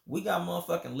heroes. We got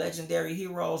motherfucking legendary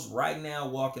heroes right now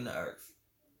walking the earth.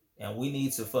 And we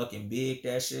need to fucking big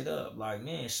that shit up. Like,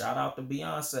 man, shout out to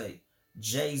Beyonce.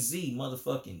 Jay-Z,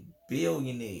 motherfucking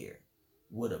billionaire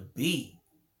with a B.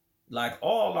 Like,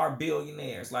 all our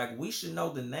billionaires. Like, we should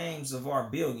know the names of our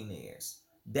billionaires.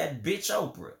 That bitch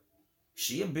Oprah,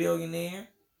 she a billionaire.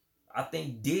 I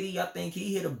think Diddy,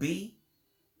 he hit a B.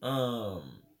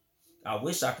 I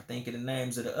wish I could think of the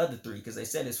names of the other 3, because they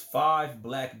said it's 5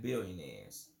 black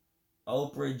billionaires.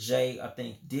 Oprah, Jay, I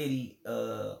think Diddy,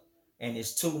 and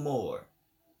it's 2 more.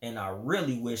 And I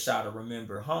really wish I'd have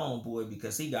remembered Homeboy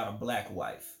because he got a black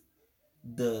wife.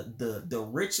 The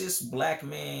richest black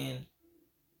man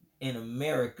in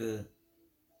America,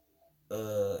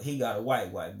 he got a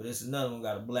white wife, but it's another one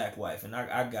got a black wife. And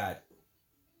I got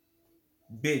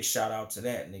big shout out to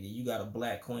that nigga. You got a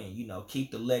black queen, you know,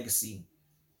 keep the legacy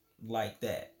like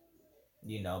that.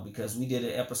 You know, because we did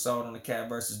an episode on the Cat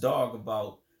versus Dog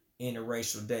about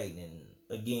interracial dating.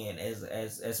 And again,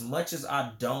 as much as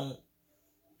I don't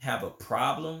have a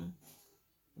problem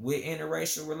with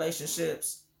interracial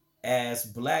relationships, as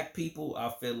black people, I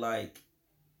feel like,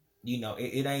 you know,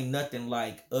 it ain't nothing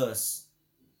like us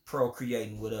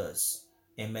procreating with us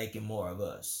and making more of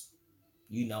us.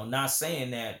 You know, not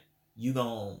saying that you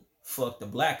gonna fuck the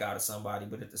black out of somebody,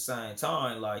 but at the same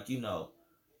time, like, you know,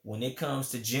 when it comes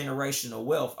to generational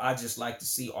wealth, I just like to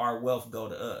see our wealth go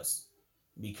to us.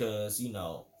 Because, you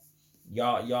know,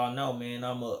 y'all know, man,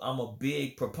 I'm a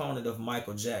big proponent of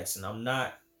Michael Jackson. I'm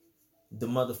not the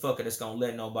motherfucker that's gonna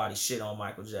let nobody shit on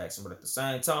Michael Jackson, but at the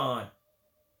same time,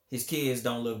 his kids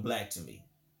don't look black to me.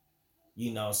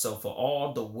 You know, so for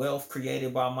all the wealth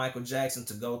created by Michael Jackson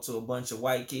to go to a bunch of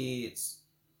white kids,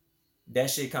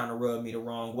 that shit kind of rubbed me the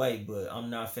wrong way. But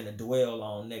I'm not finna dwell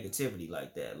on negativity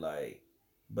like that. Like,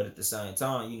 but at the same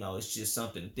time, you know, it's just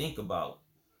something to think about.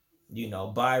 You know,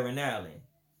 Byron Allen.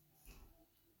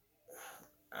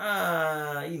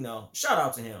 You know, shout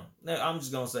out to him. I'm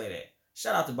just gonna say that.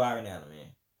 Shout out to Byron Allen,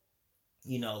 man.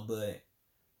 You know, but,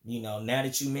 you know, now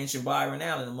that you mentioned Byron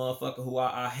Allen, the motherfucker who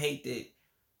I hate that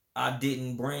I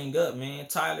didn't bring up, man,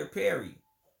 Tyler Perry.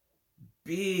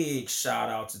 Big shout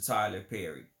out to Tyler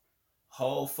Perry.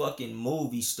 Whole fucking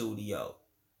movie studio.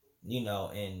 You know,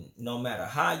 and no matter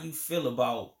how you feel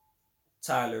about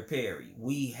Tyler Perry,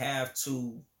 we have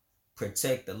to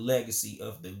protect the legacy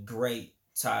of the great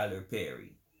Tyler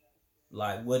Perry.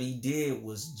 Like, what he did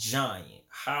was giant.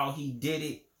 How he did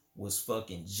it was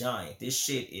fucking giant. This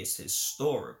shit is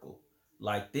historical.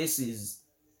 Like, this is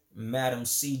Madam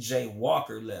C.J.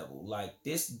 Walker level. Like,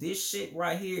 this shit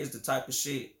right here is the type of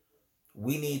shit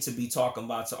we need to be talking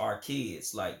about to our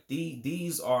kids. Like,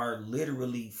 these are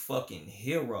literally fucking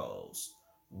heroes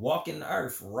walking the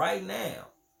earth right now,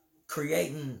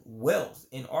 creating wealth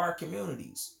in our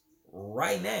communities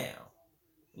right now.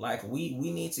 Like, we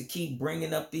need to keep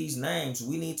bringing up these names.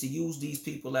 We need to use these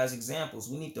people as examples.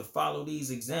 We need to follow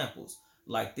these examples.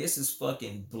 Like, this is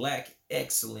fucking black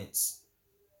excellence.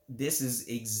 This is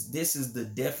the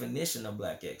definition of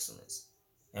black excellence.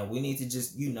 And we need to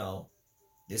just, you know,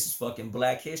 this is fucking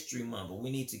Black History Month, but we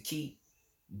need to keep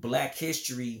black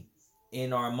history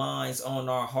in our minds, on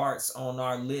our hearts, on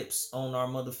our lips, on our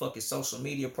motherfucking social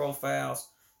media profiles,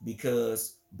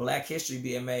 because black history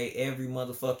being made every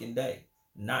motherfucking day,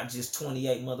 not just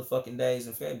 28 motherfucking days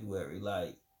in February.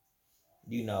 Like,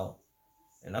 you know,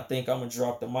 and I think I'm gonna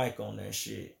drop the mic on that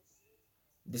shit.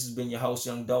 This has been your host,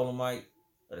 Young Dolemite,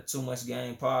 of the Too Much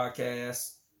Game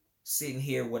podcast. Sitting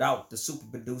here without the super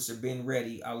producer being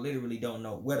ready. I literally don't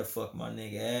know where the fuck my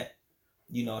nigga at.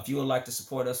 You know, if you would like to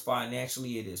support us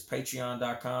financially, it is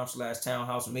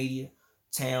patreon.com/townhousemedia,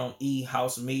 Town E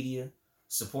House Media.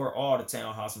 Support all the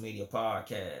Townhouse Media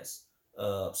podcasts.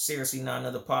 Seriously Not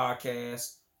Another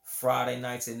Podcast, Friday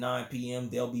nights at 9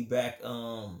 p.m. They'll be back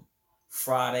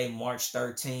Friday, March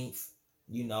 13th.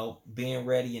 You know, being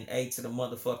ready and A to the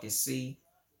motherfucking C.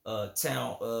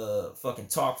 Fucking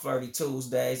Talk Flirty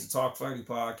Tuesdays, the Talk Flirty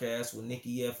podcast with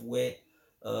Nikki F. Wet.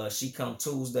 She come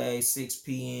Tuesday, 6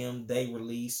 p.m. They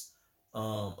release.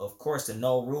 Of course, the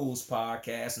No Rules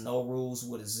podcast, No Rules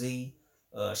with a Z.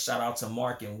 Shout out to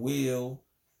Mark and Will.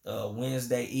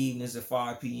 Wednesday evenings at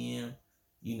 5 p.m.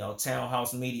 You know,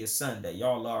 Townhouse Media Sunday.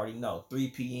 Y'all already know. 3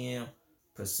 p.m.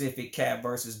 Pacific Cat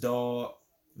versus Dog.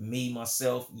 Me,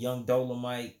 myself, Young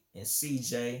Dolemite, and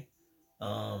CJ.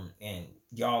 And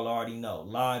y'all already know.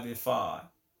 Live at 5.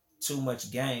 Too Much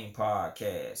Game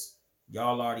podcast.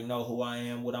 Y'all already know who I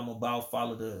am, what I'm about.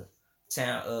 Follow the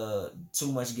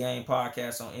Too Much Game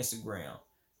podcast on Instagram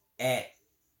at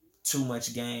Too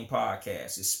Much Game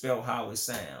podcast. It's spelled how it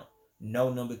sound.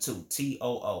 No number 2.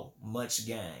 TOO. Much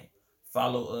Game.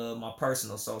 Follow my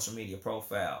personal social media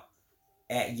profile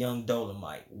at Young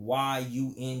Dolemite.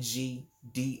 YUNGDOLEMITE_.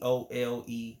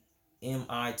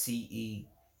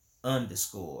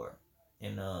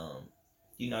 And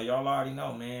you know, y'all already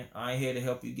know, man. I ain't here to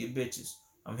help you get bitches.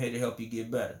 I'm here to help you get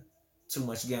better. Too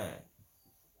Much Game.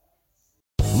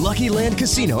 Lucky Land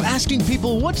Casino, asking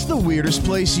people, what's the weirdest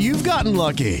place you've gotten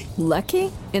lucky?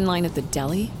 Lucky? In line at the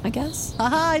deli, I guess?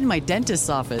 Aha, in my dentist's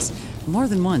office. More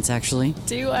than once, actually.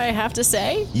 Do I have to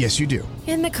say? Yes, you do.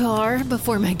 In the car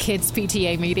before my kids'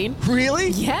 PTA meeting. Really?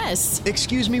 Yes.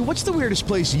 Excuse me, what's the weirdest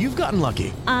place you've gotten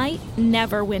lucky? I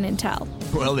never win and tell.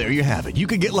 Well, there you have it. You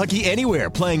can get lucky anywhere,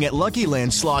 playing at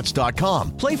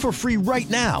LuckyLandSlots.com. Play for free right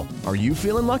now. Are you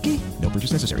feeling lucky? No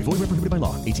purchase necessary. Void where prohibited by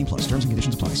law. 18+. Terms and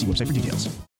conditions apply. See website for details.